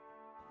on it.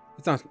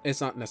 It's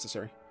not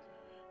necessary.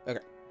 Okay,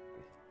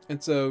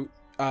 and so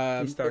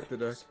Who stacked the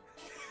deck?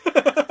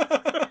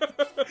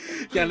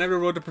 yeah, I never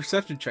rolled a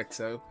perception check,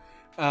 so.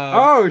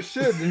 Oh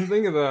shit! Didn't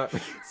think of that.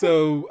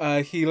 So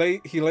he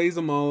lays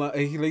them all.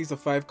 He lays the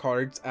 5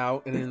 cards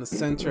out, and in the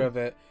center of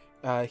it,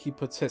 he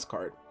puts his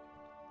card,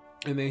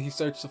 and then he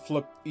starts to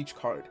flip each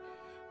card.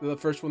 The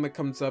first one that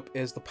comes up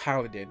is the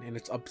Paladin, and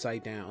it's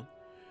upside down.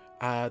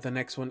 The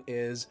next one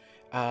is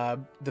the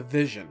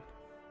Vision,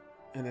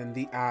 and then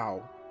the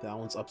Owl. That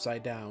one's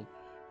upside down.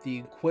 The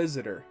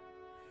Inquisitor,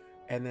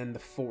 and then the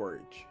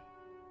Forge.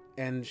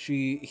 And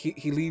he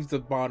leaves the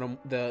bottom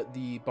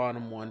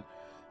one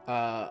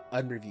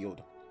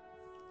unrevealed.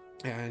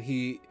 And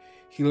he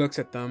looks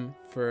at them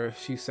for a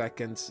few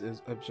seconds,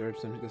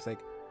 observes them, he goes like,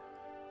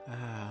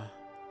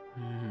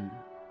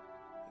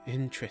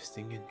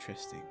 interesting,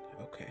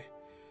 okay.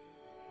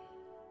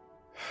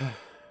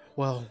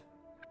 Well,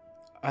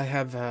 I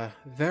have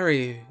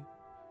very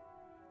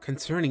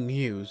concerning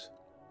news.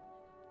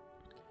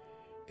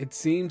 It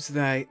seems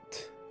that...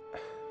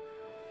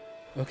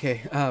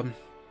 Okay,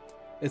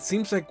 it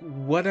seems like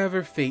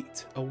whatever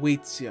fate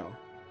awaits you,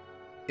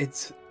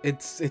 it's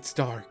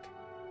dark.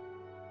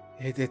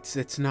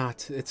 It's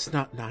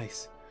not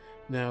nice.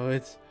 No,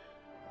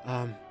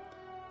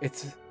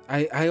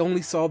 I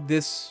only saw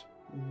this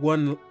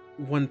one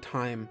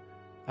time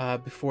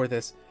before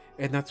this,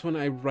 and that's when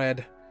I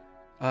read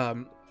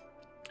what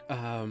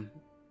do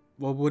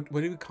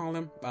we call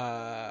him?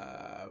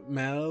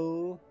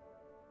 Malloyd.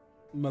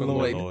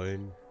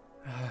 Malloyd.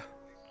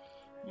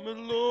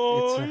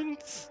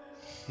 Malloyds.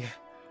 Yeah,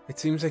 it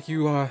seems like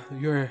you're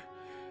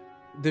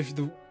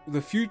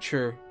the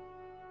future.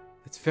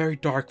 It's very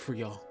dark for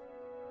y'all.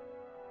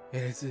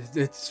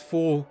 It's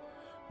full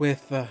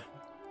with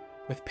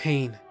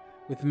pain,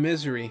 with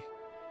misery.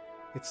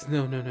 It's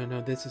no.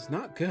 This is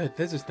not good.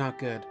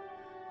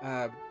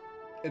 And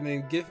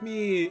then give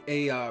me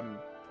a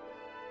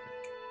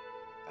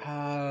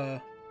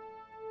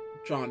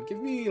John, give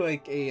me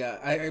like a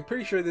I'm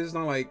pretty sure this is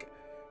not like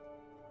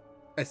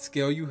a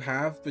skill you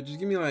have, but just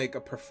give me like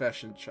a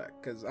profession check,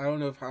 because I don't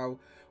know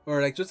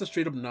or like just a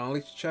straight up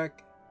knowledge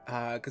check,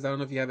 because I don't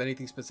know if you have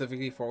anything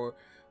specifically for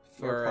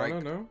Arcana,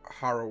 like no?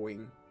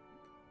 harrowing.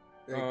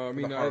 I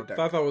mean, I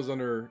thought that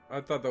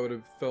would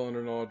have fell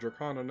under knowledge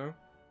arcana, no?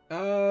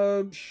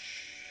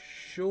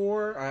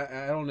 Sure.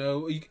 I don't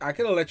know. I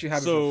could have let you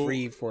have it for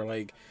free for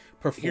like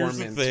performance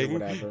Here's the thing. or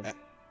whatever.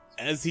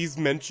 As he's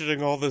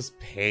mentioning all this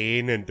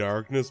pain and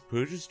darkness,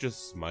 Pooj is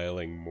just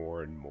smiling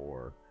more and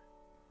more.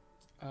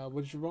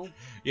 What did you roll?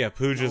 Yeah,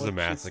 Pooj is a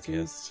Knowledge 16?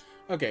 masochist.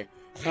 Okay.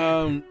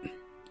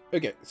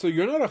 Okay, so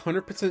you're not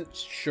 100%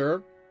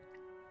 sure,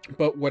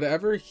 but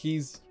whatever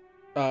he's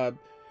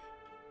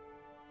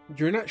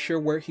you're not sure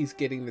where he's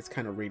getting this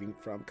kind of reading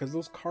from, because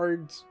those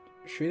cards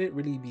shouldn't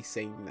really be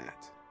saying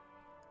that.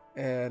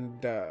 And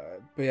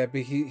but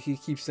he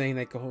keeps saying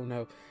like, oh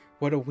no,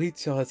 what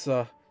awaits y'all?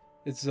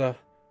 It's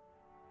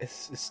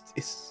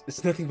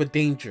nothing but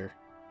danger.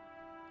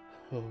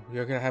 Oh,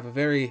 you're gonna have a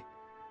very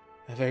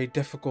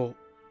difficult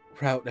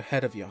route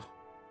ahead of y'all.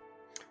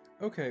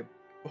 Okay,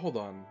 hold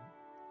on.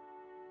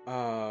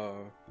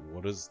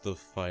 What is the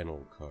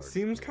final card?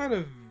 Seems kind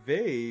of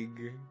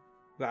vague,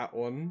 that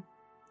one.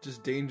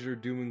 Just danger,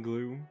 doom and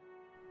gloom.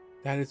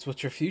 That is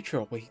what your future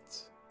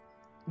awaits.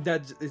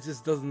 It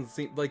just doesn't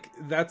seem like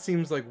that.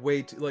 Seems like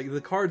way too like the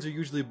cards are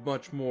usually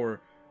much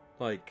more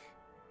like.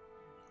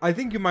 I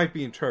think you might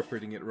be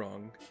interpreting it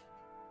wrong.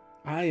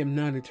 I am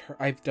not.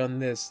 I've done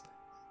this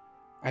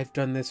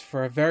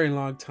for a very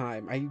long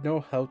time. I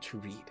know how to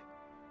read.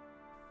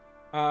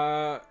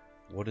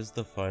 What is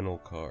the final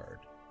card?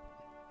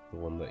 The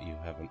one that you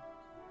haven't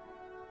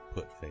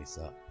put face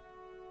up.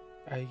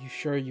 Are you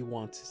sure you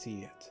want to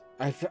see it?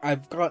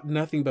 I've got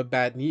nothing but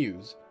bad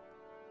news.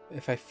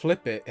 If I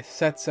flip it, it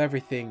sets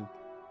everything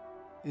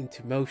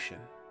into motion.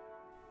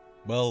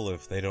 Well,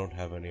 if they don't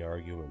have any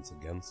arguments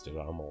against it,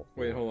 I'm all for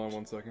Wait, it. hold on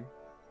 1 second.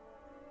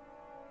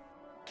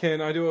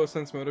 Can I do a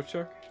sense motive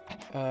check?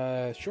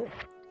 Sure.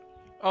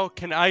 Oh,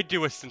 can I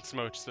do a sense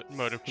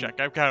motive check?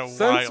 I've got a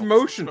Sense wild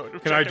motion. sense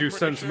motive Can check, I I'm do pretty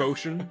sense sure.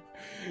 motion?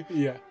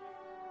 Yeah.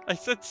 I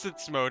said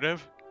sense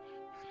motive.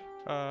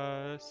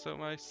 So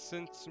my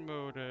sense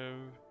motive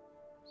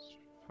is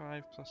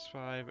 5 plus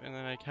 5, and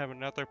then I have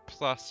another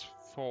plus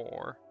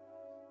 4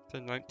 to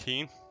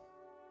 19.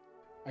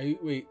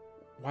 Wait,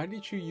 why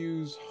did you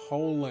use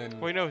Holland?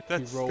 Wait, no,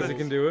 that's roll? Because he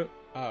can do it.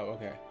 Oh,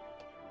 okay.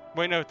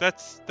 Wait, no,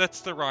 that's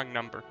the wrong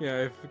number.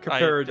 Yeah, if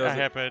Capera does I it.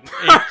 have an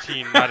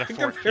 18, not a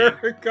 14.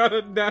 Capera got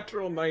a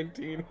natural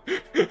 19.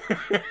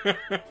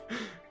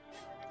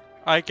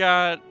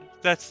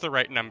 That's the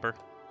right number.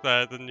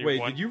 The new Wait,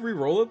 one. did you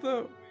re-roll it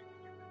though?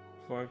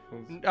 5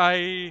 plus.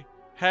 I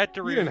had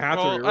to You re-roll. didn't have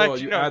to re-roll.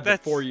 Actually, You no, add the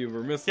that's... 4 you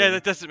were missing. Yeah,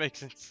 that doesn't make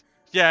sense.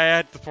 Yeah, I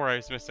had the 4 I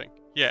was missing.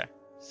 Yeah,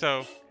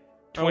 so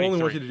I only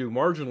 23. want you to do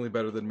marginally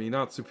better than me,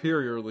 not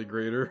superiorly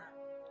greater.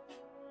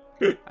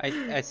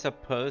 I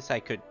suppose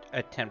I could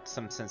attempt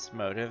some sense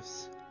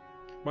motives.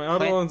 My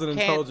Eidolon's an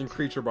Can't- intelligent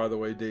creature, by the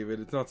way, David.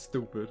 It's not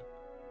stupid.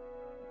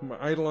 My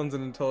Eidolon's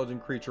an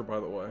intelligent creature, by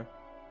the way.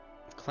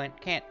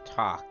 Clint can't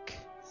talk,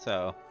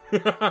 so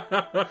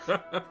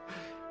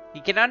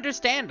he can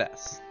understand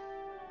us.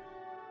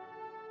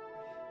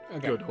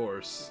 Okay. Good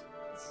horse.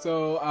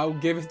 So I'll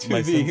give it to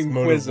My the sense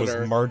motive was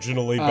Inquisitor.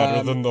 marginally better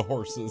Um, than the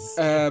horses.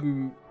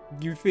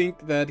 You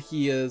think that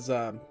he is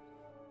okay,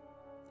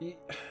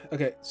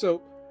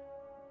 so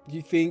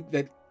you think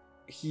that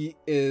he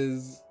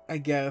is, I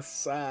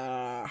guess,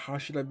 how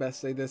should I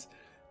best say this?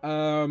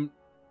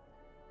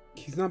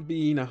 He's not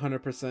being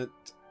 100%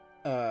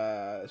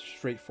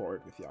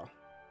 straightforward with y'all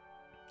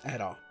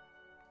at all.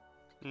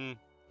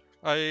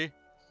 I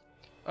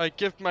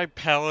give my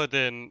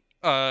paladin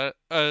a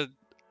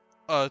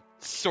a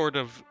sort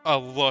of a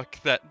look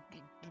that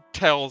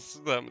tells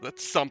them that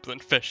something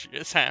fishy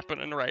is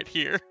happening right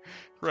here,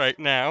 right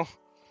now.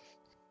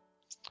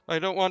 I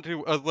don't want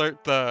to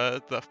alert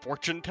the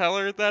fortune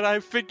teller that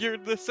I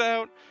figured this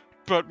out,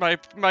 but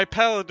my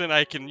paladin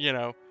I can,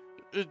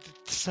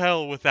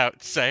 tell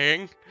without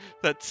saying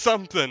that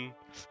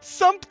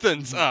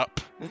something's up.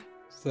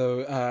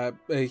 So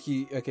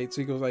he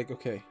goes like,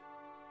 okay,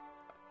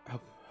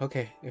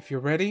 if you're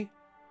ready,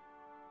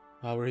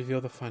 I'll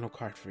reveal the final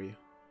card for you.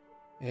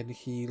 And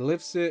he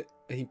lifts it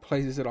and he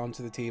places it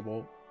onto the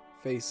table,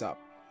 face up.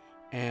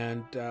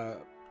 And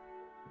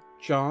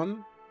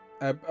John,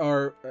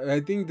 or I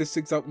think this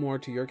sticks out more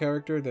to your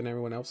character than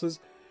everyone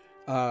else's.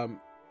 The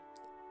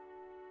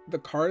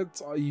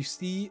cards you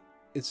see,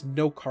 it's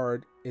no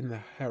card in the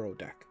Hero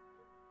deck,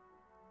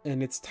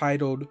 and it's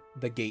titled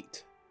The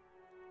Gate.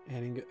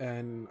 And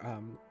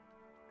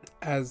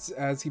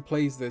as he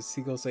plays this,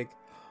 he goes like,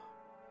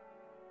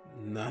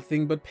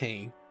 nothing but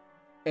pain.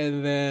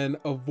 And then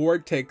a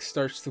vortex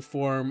starts to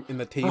form in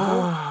the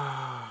table,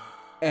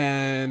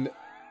 and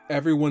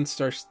everyone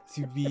starts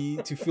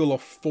to feel a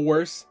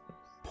force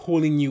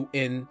pulling you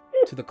in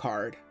to the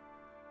card.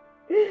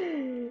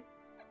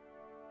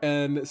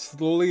 And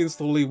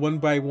slowly, one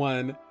by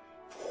one,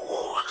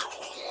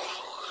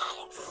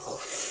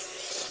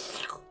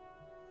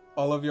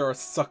 all of you are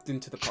sucked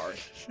into the card.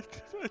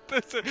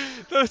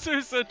 Those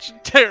are such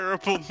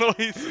terrible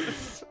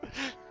noises.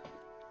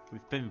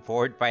 We've been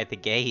bored by the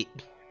gate.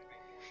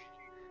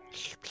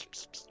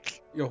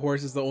 Your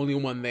horse is the only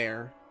one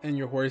there, and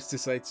your horse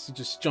decides to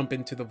just jump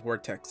into the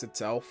vortex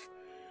itself.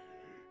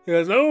 He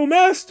goes, "Oh,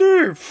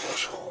 master!"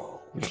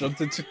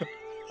 jumps into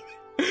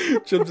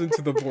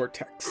the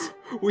vortex.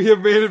 We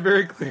have made it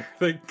very clear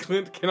that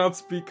Clint cannot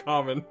speak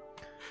common.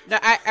 Now,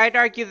 I'd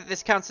argue that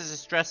this counts as a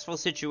stressful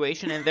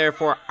situation, and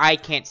therefore I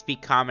can't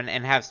speak common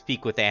and have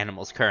speak with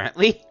animals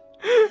currently.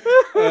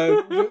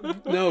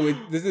 No,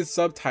 this is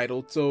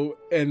subtitled. So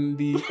in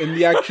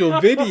the actual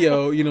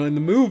video, in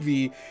the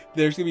movie,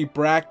 there's gonna be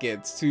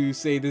brackets to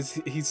say this.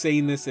 He's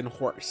saying this in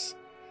horse.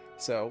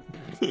 So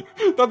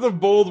that's a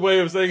bold way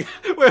of saying.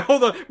 Wait,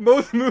 hold on.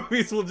 Most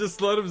movies will just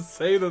let him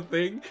say the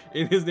thing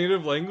in his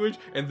native language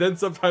and then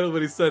subtitle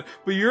what he said.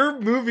 But your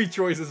movie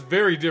choice is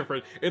very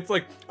different. It's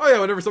like, oh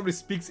yeah, whenever somebody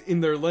speaks in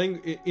their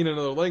in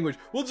another language,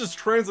 we'll just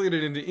translate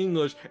it into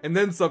English and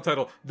then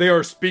subtitle. They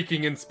are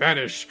speaking in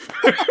Spanish.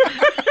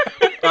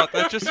 Oh,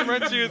 that just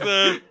reminds you of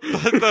the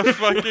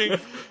fucking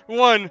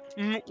one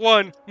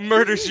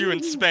murders you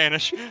in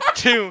Spanish.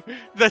 2,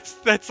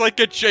 that's like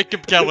a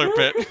Jacob Geller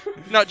bit.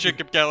 Not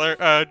Jacob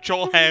Geller,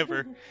 Joel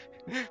Haver.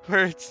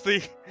 Where it's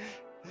the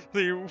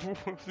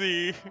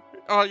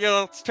oh yeah,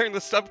 let's turn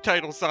the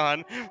subtitles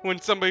on when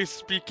somebody's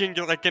speaking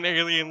like an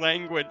alien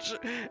language,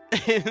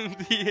 and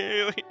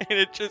the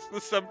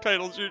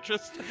subtitles are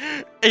just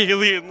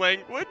alien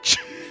language.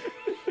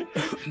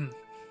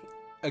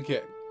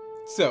 Okay,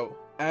 so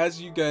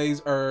as you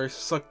guys are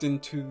sucked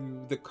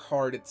into the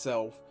card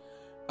itself,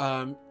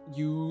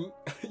 you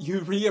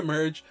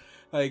reemerge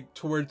like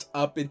towards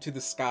up into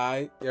the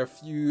sky, a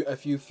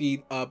few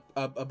feet up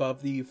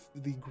above the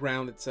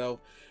ground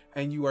itself,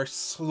 and you are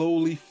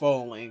slowly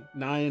falling,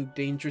 nigh in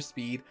danger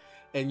speed,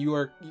 and you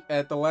are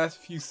at the last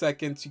few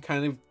seconds you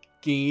kind of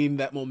gain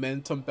that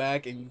momentum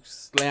back and you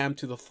slam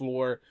to the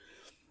floor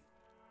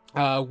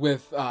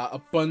with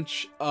a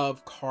bunch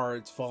of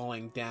cards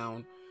falling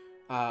down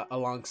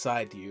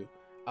alongside you.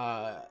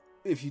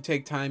 If you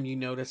take time, you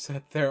notice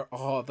that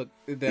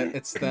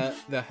it's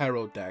the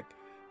Hero deck.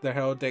 The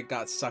Hero deck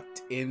got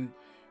sucked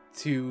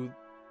into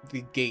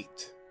the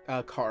Gate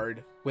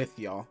card with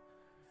y'all,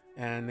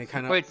 and they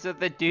kind of wait. So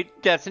the dude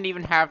doesn't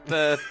even have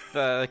the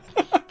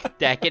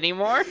deck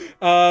anymore?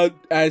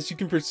 As you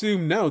can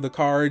presume, no. The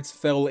cards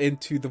fell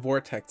into the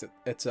vortex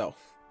itself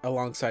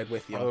alongside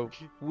with y'all. Oh,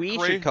 we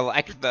should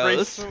collect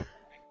those.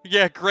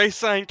 Yeah,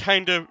 Graysign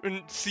kind of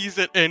sees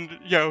it and,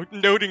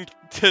 noting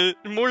to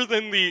more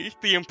than the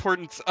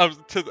importance of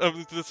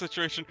the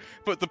situation,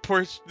 but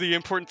the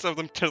importance of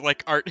them to,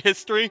 like, art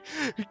history,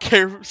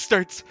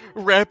 starts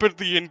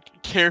rapidly and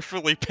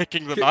carefully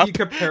picking them up.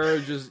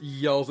 Capera just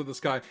yells at the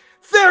sky,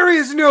 "There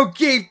is no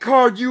gate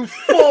card, you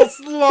false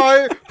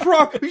liar!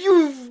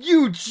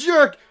 You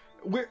jerk!"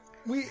 Kind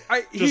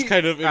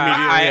of immediately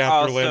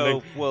after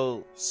landing.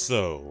 Will...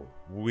 So,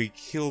 we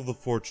kill the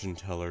fortune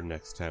teller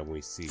next time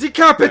we see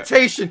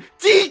Decapitation!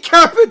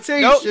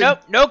 Decapitation! Nope,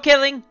 no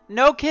killing!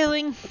 No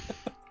killing!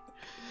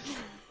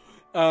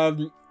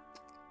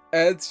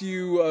 As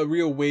you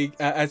reawake,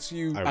 as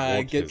you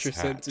get your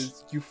hat.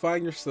 senses, you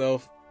find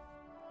yourself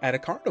at a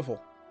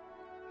carnival.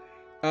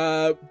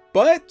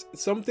 But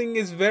something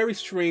is very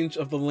strange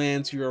of the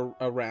lands you're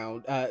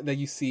around, that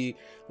you see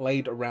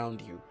laid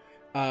around you.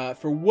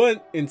 For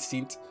one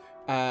instant,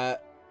 the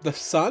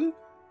sun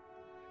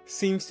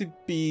seems to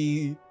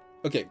be...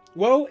 Okay,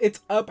 well,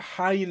 it's up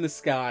high in the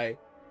sky,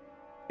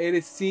 and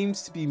it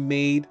seems to be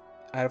made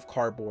out of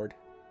cardboard,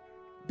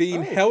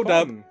 being held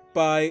up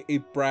by a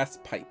brass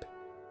pipe.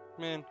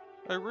 Man,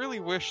 I really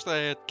wish that I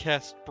had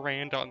cast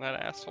Brand on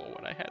that asshole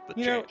when I had the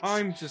You know,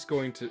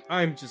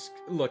 chance.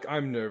 look,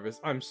 I'm nervous.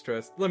 I'm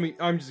stressed.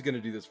 I'm just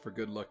gonna do this for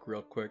good luck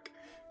real quick.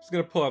 Just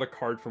gonna pull out a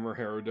card from her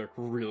hero deck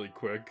really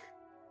quick.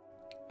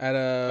 At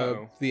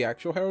Uh-oh. the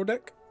actual hero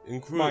deck?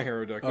 My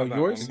hero deck, Oh, not that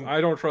yours? one. I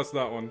don't trust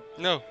that one.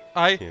 No,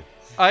 Yeah.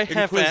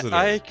 Inquisitor.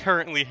 I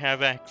currently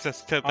have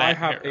access to that. I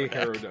have hero a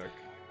hero deck. deck.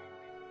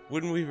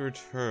 When we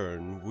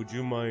return, would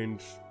you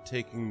mind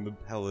taking the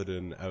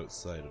paladin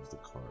outside of the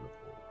carnival?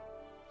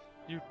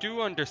 You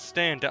do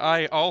understand,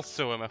 I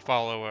also am a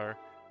follower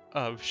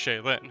of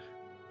Shaylin.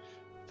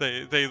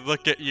 They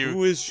look at you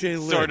Who is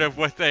Shaylin? sort of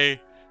with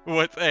a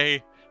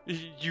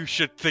you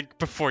should think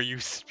before you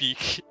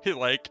speak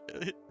like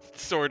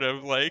sort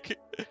of like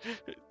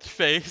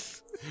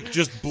face.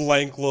 Just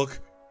blank look.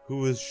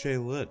 Who is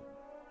Shaylin?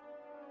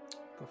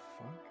 The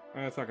fuck?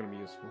 That's not gonna be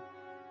useful.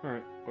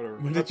 Alright, whatever.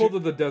 When I did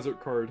pulled the desert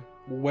card.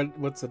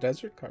 What's the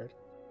desert card?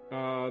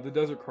 The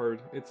desert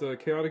card. It's a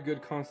chaotic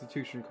good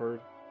constitution card.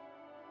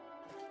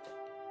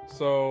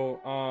 So,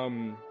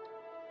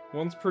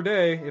 once per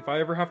day, if I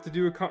ever have to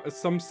do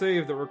some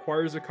save that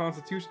requires a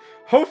constitution,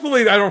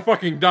 hopefully I don't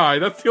fucking die.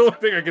 That's the only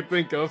thing I can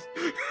think of.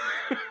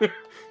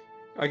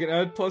 I can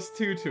add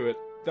 +2 to it.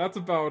 That's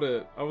about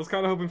it. I was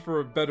kind of hoping for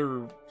a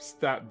better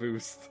stat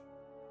boost.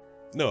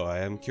 No, I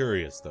am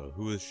curious though.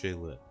 Who is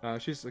Shaylin?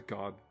 She's a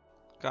god.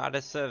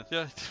 Goddess of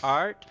Yeah.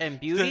 art and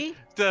beauty?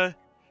 The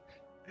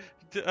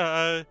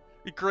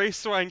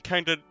Grayswine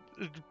kind of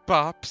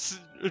bops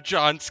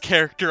John's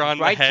character on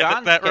Right, the head John's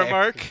at that character.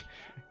 remark.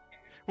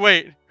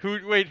 Wait, who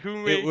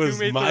made It was who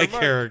made my the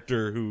remark?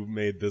 character who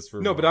made this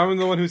remark. No, but I'm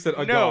the one who said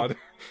a No. god.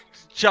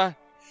 John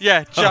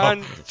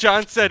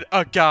John said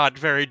a god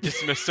very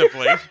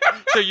dismissively.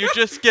 So you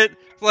just get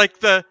like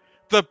the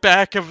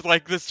back of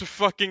like this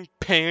fucking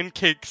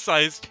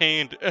pancake-sized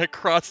hand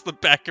across the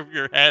back of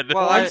your head.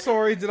 Well, I'm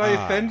sorry, did I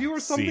Ah, offend you or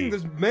something? see.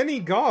 There's many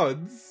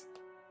gods.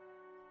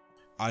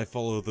 I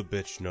follow the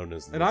bitch known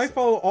as And I Lisa.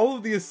 follow all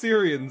of the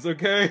Assyrians,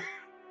 okay?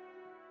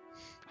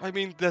 I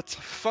mean that's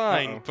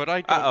fine, Uh-oh. but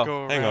I don't Uh-oh. go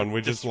around Hang on,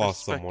 we just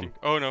lost disrespecting- someone.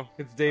 Oh no.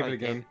 It's David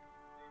Okay. again.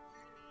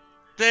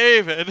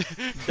 David.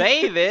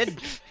 David!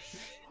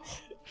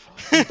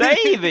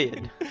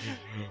 David!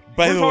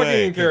 By We're the talking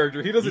way, in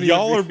character. He doesn't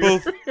y'all are even be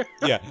both. here.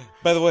 Yeah.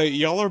 By the way,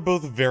 y'all are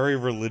both very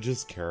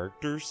religious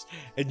characters,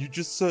 and you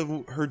just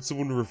heard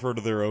someone refer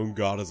to their own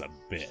god as a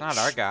bitch. It's not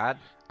our god.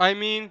 I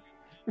mean,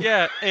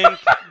 yeah, and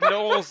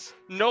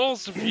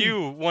Knowles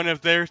view one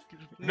of their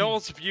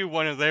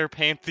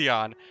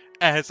pantheon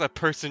as a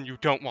person you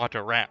don't want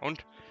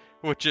around,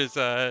 which is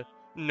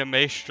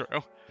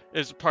Nemestro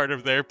is part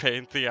of their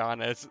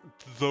pantheon as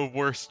the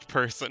worst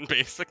person,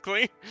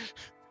 basically.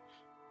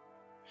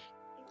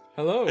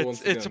 Hello,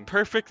 once It's again.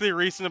 perfectly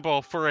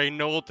reasonable for a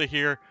Knoll to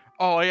hear,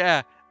 oh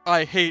yeah,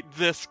 I hate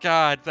this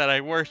god that I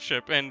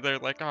worship, and they're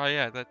like, oh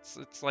yeah,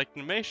 it's like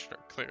Nemestro,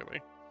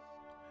 clearly.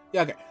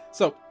 Yeah, okay.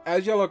 So,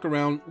 as y'all look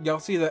around, y'all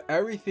see that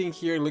everything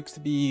here looks to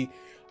be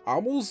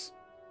almost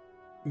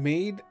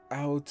made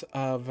out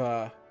of,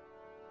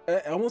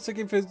 almost like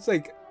if it's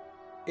like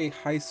a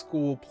high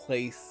school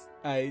place,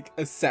 like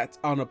a set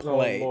on a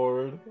play. Oh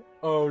lord.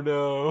 Oh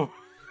no.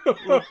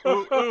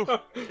 Ooh.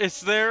 Is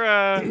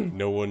there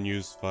No one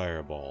used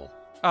Fireball.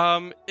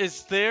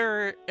 is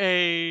there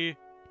a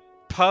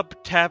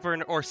pub,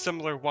 tavern, or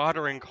similar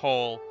watering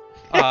hole,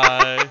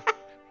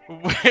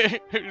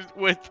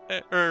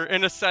 or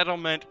in a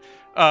settlement,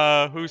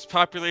 whose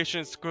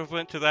population is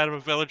equivalent to that of a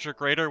village or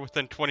greater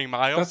within 20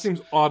 miles? That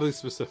seems oddly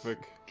specific.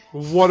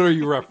 What are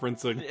you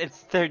referencing?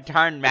 It's their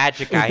darn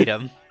magic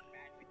item.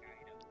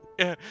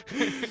 Yeah.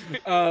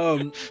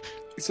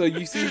 So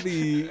you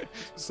see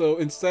so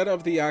instead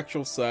of the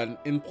actual sun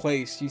in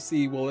place, you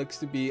see what looks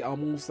to be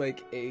almost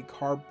like a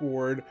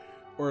cardboard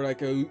or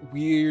like a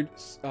weird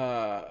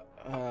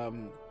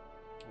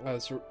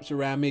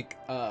ceramic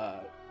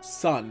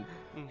sun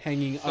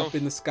hanging So- up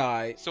in the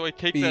sky. So I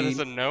take that as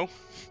a no?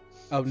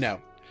 Oh no.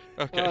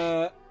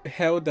 Okay.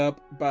 Held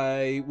up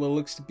by what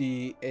looks to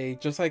be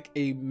just like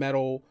a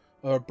metal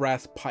or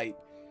brass pipe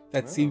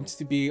that Oh. seems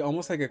to be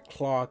almost like a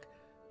clock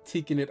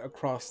ticking it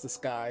across the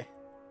sky.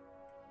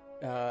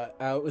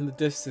 Out in the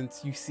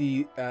distance, you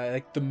see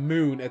like the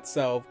moon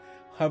itself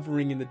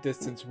hovering in the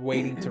distance,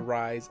 waiting to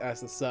rise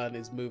as the sun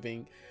is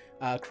moving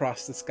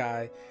across the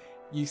sky.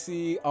 You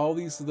see all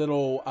these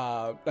little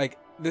like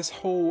this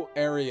whole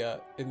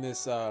area in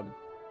this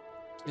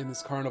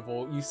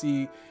carnival. You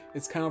see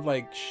it's kind of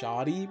like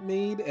shoddy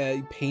made.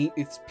 Paint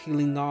it's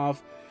peeling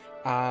off.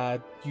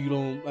 You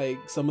don't like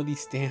some of these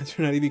stands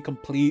are not even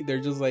complete. They're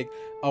just like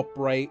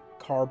upright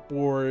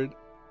cardboard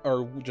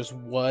or just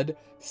wood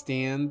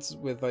stands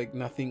with like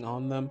nothing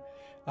on them.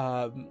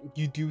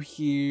 You do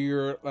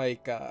hear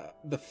like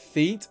the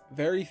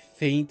very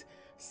faint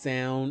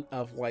sound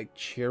of like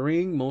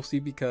cheering, mostly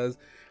because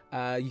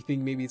you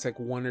think maybe it's like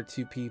one or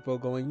two people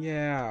going,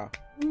 yeah,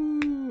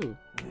 woo,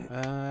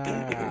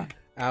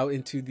 out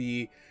into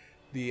the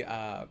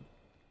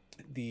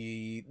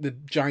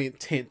giant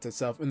tent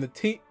itself. And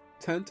the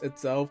tent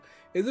itself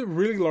is a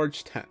really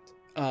large tent.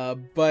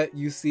 But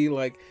you see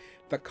like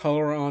the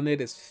color on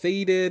it is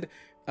faded.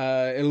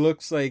 It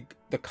looks like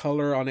the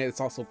color on it is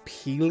also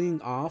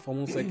peeling off,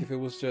 almost like if it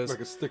was just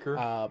Like a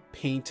sticker.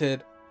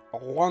 painted a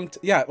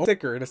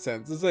sticker in a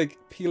sense. It's like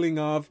peeling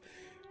off.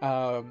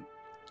 It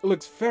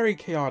looks very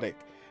chaotic.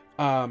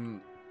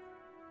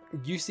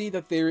 You see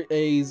that there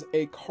is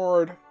a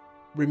card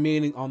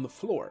remaining on the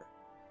floor.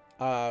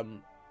 Oh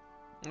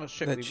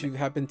shit! That you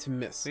happen to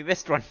miss. We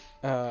missed one.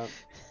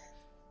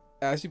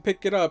 As you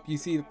pick it up, you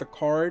see that the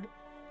card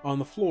on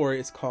the floor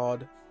is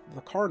called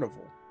the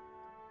Carnival.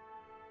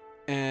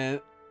 And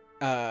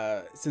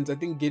since I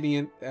think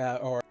Gideon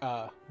or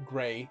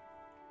Gray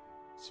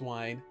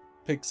Swine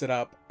picks it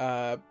up,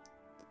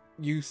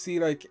 you see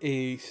like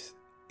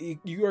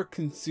you are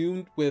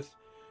consumed with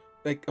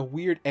like a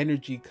weird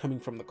energy coming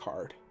from the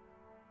card.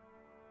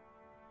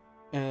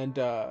 And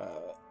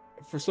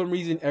for some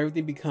reason,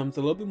 everything becomes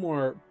a little bit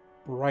more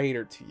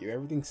brighter to you.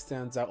 Everything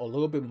stands out a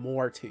little bit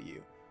more to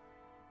you.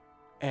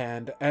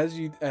 And as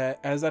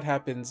that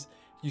happens,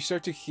 you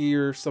start to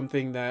hear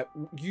something that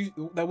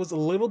was a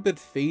little bit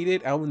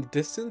faded out in the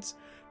distance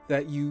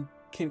that you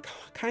can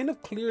kind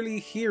of clearly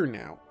hear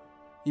now.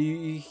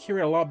 You hear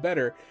it a lot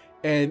better,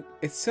 and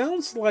it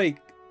sounds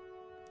like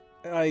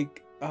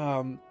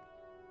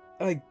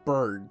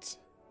birds,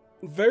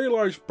 very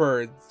large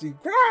birds.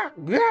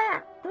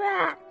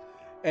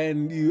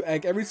 And you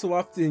like every so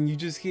often you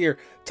just hear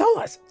tell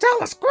us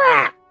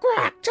quack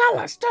quack tell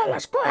us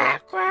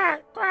quack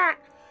quack quack.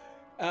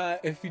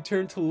 If you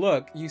turn to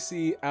look, you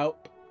see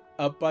up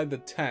by the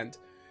tent,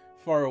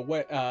 far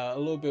away, a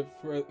little bit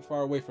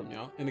far away from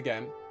y'all. And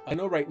again, I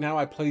know right now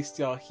I placed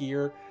y'all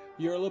here.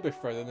 You're a little bit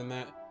further than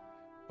that,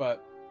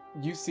 but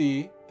you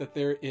see that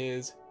there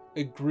is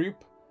a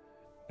group.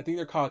 I think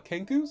they're called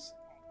Kenkus.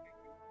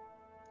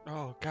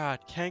 Oh god,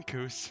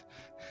 Kenkus.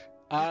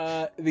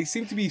 They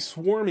seem to be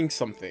swarming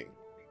something.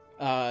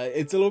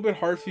 It's a little bit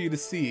hard for you to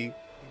see,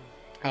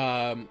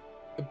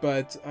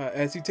 but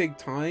as you take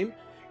time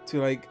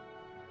to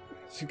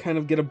kind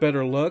of get a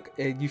better look,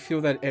 and you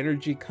feel that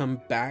energy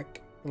come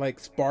back, like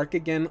spark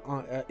again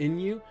in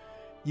you.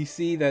 You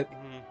see that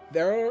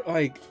they're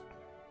like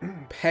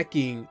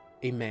pecking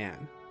a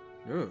man.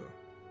 Ugh.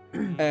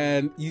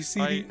 And you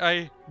see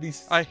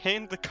I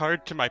hand the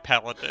card to my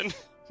paladin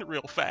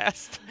real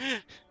fast.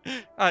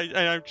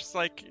 I'm just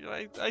like,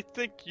 I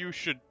think you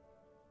should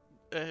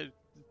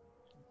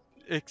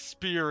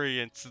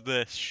experience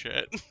this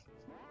shit.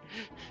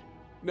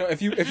 No,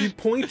 if you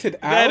point it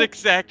out, That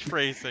exact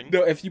phrasing.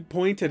 no, if you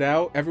point it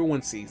out,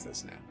 everyone sees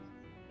this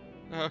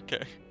now.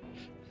 Okay.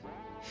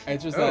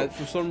 It's just that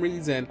for some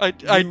reason I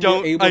you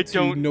don't- were able I to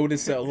don't-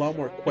 notice it a lot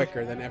more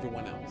quicker than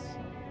everyone else.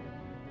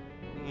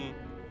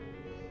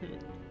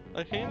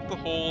 I hand the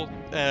whole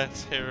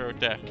ass hero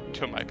deck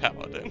to my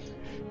paladin.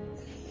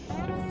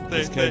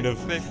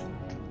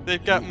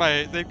 They've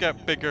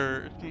got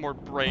bigger, more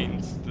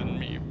brains than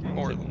me,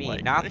 more than Me,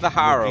 likely. not the Looking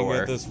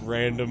harrower. at this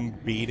random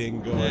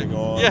beating going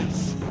on.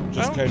 Yes.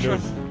 Just I don't kind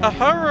trust- of. a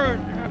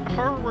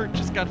horror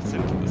just got us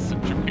into this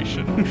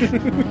situation.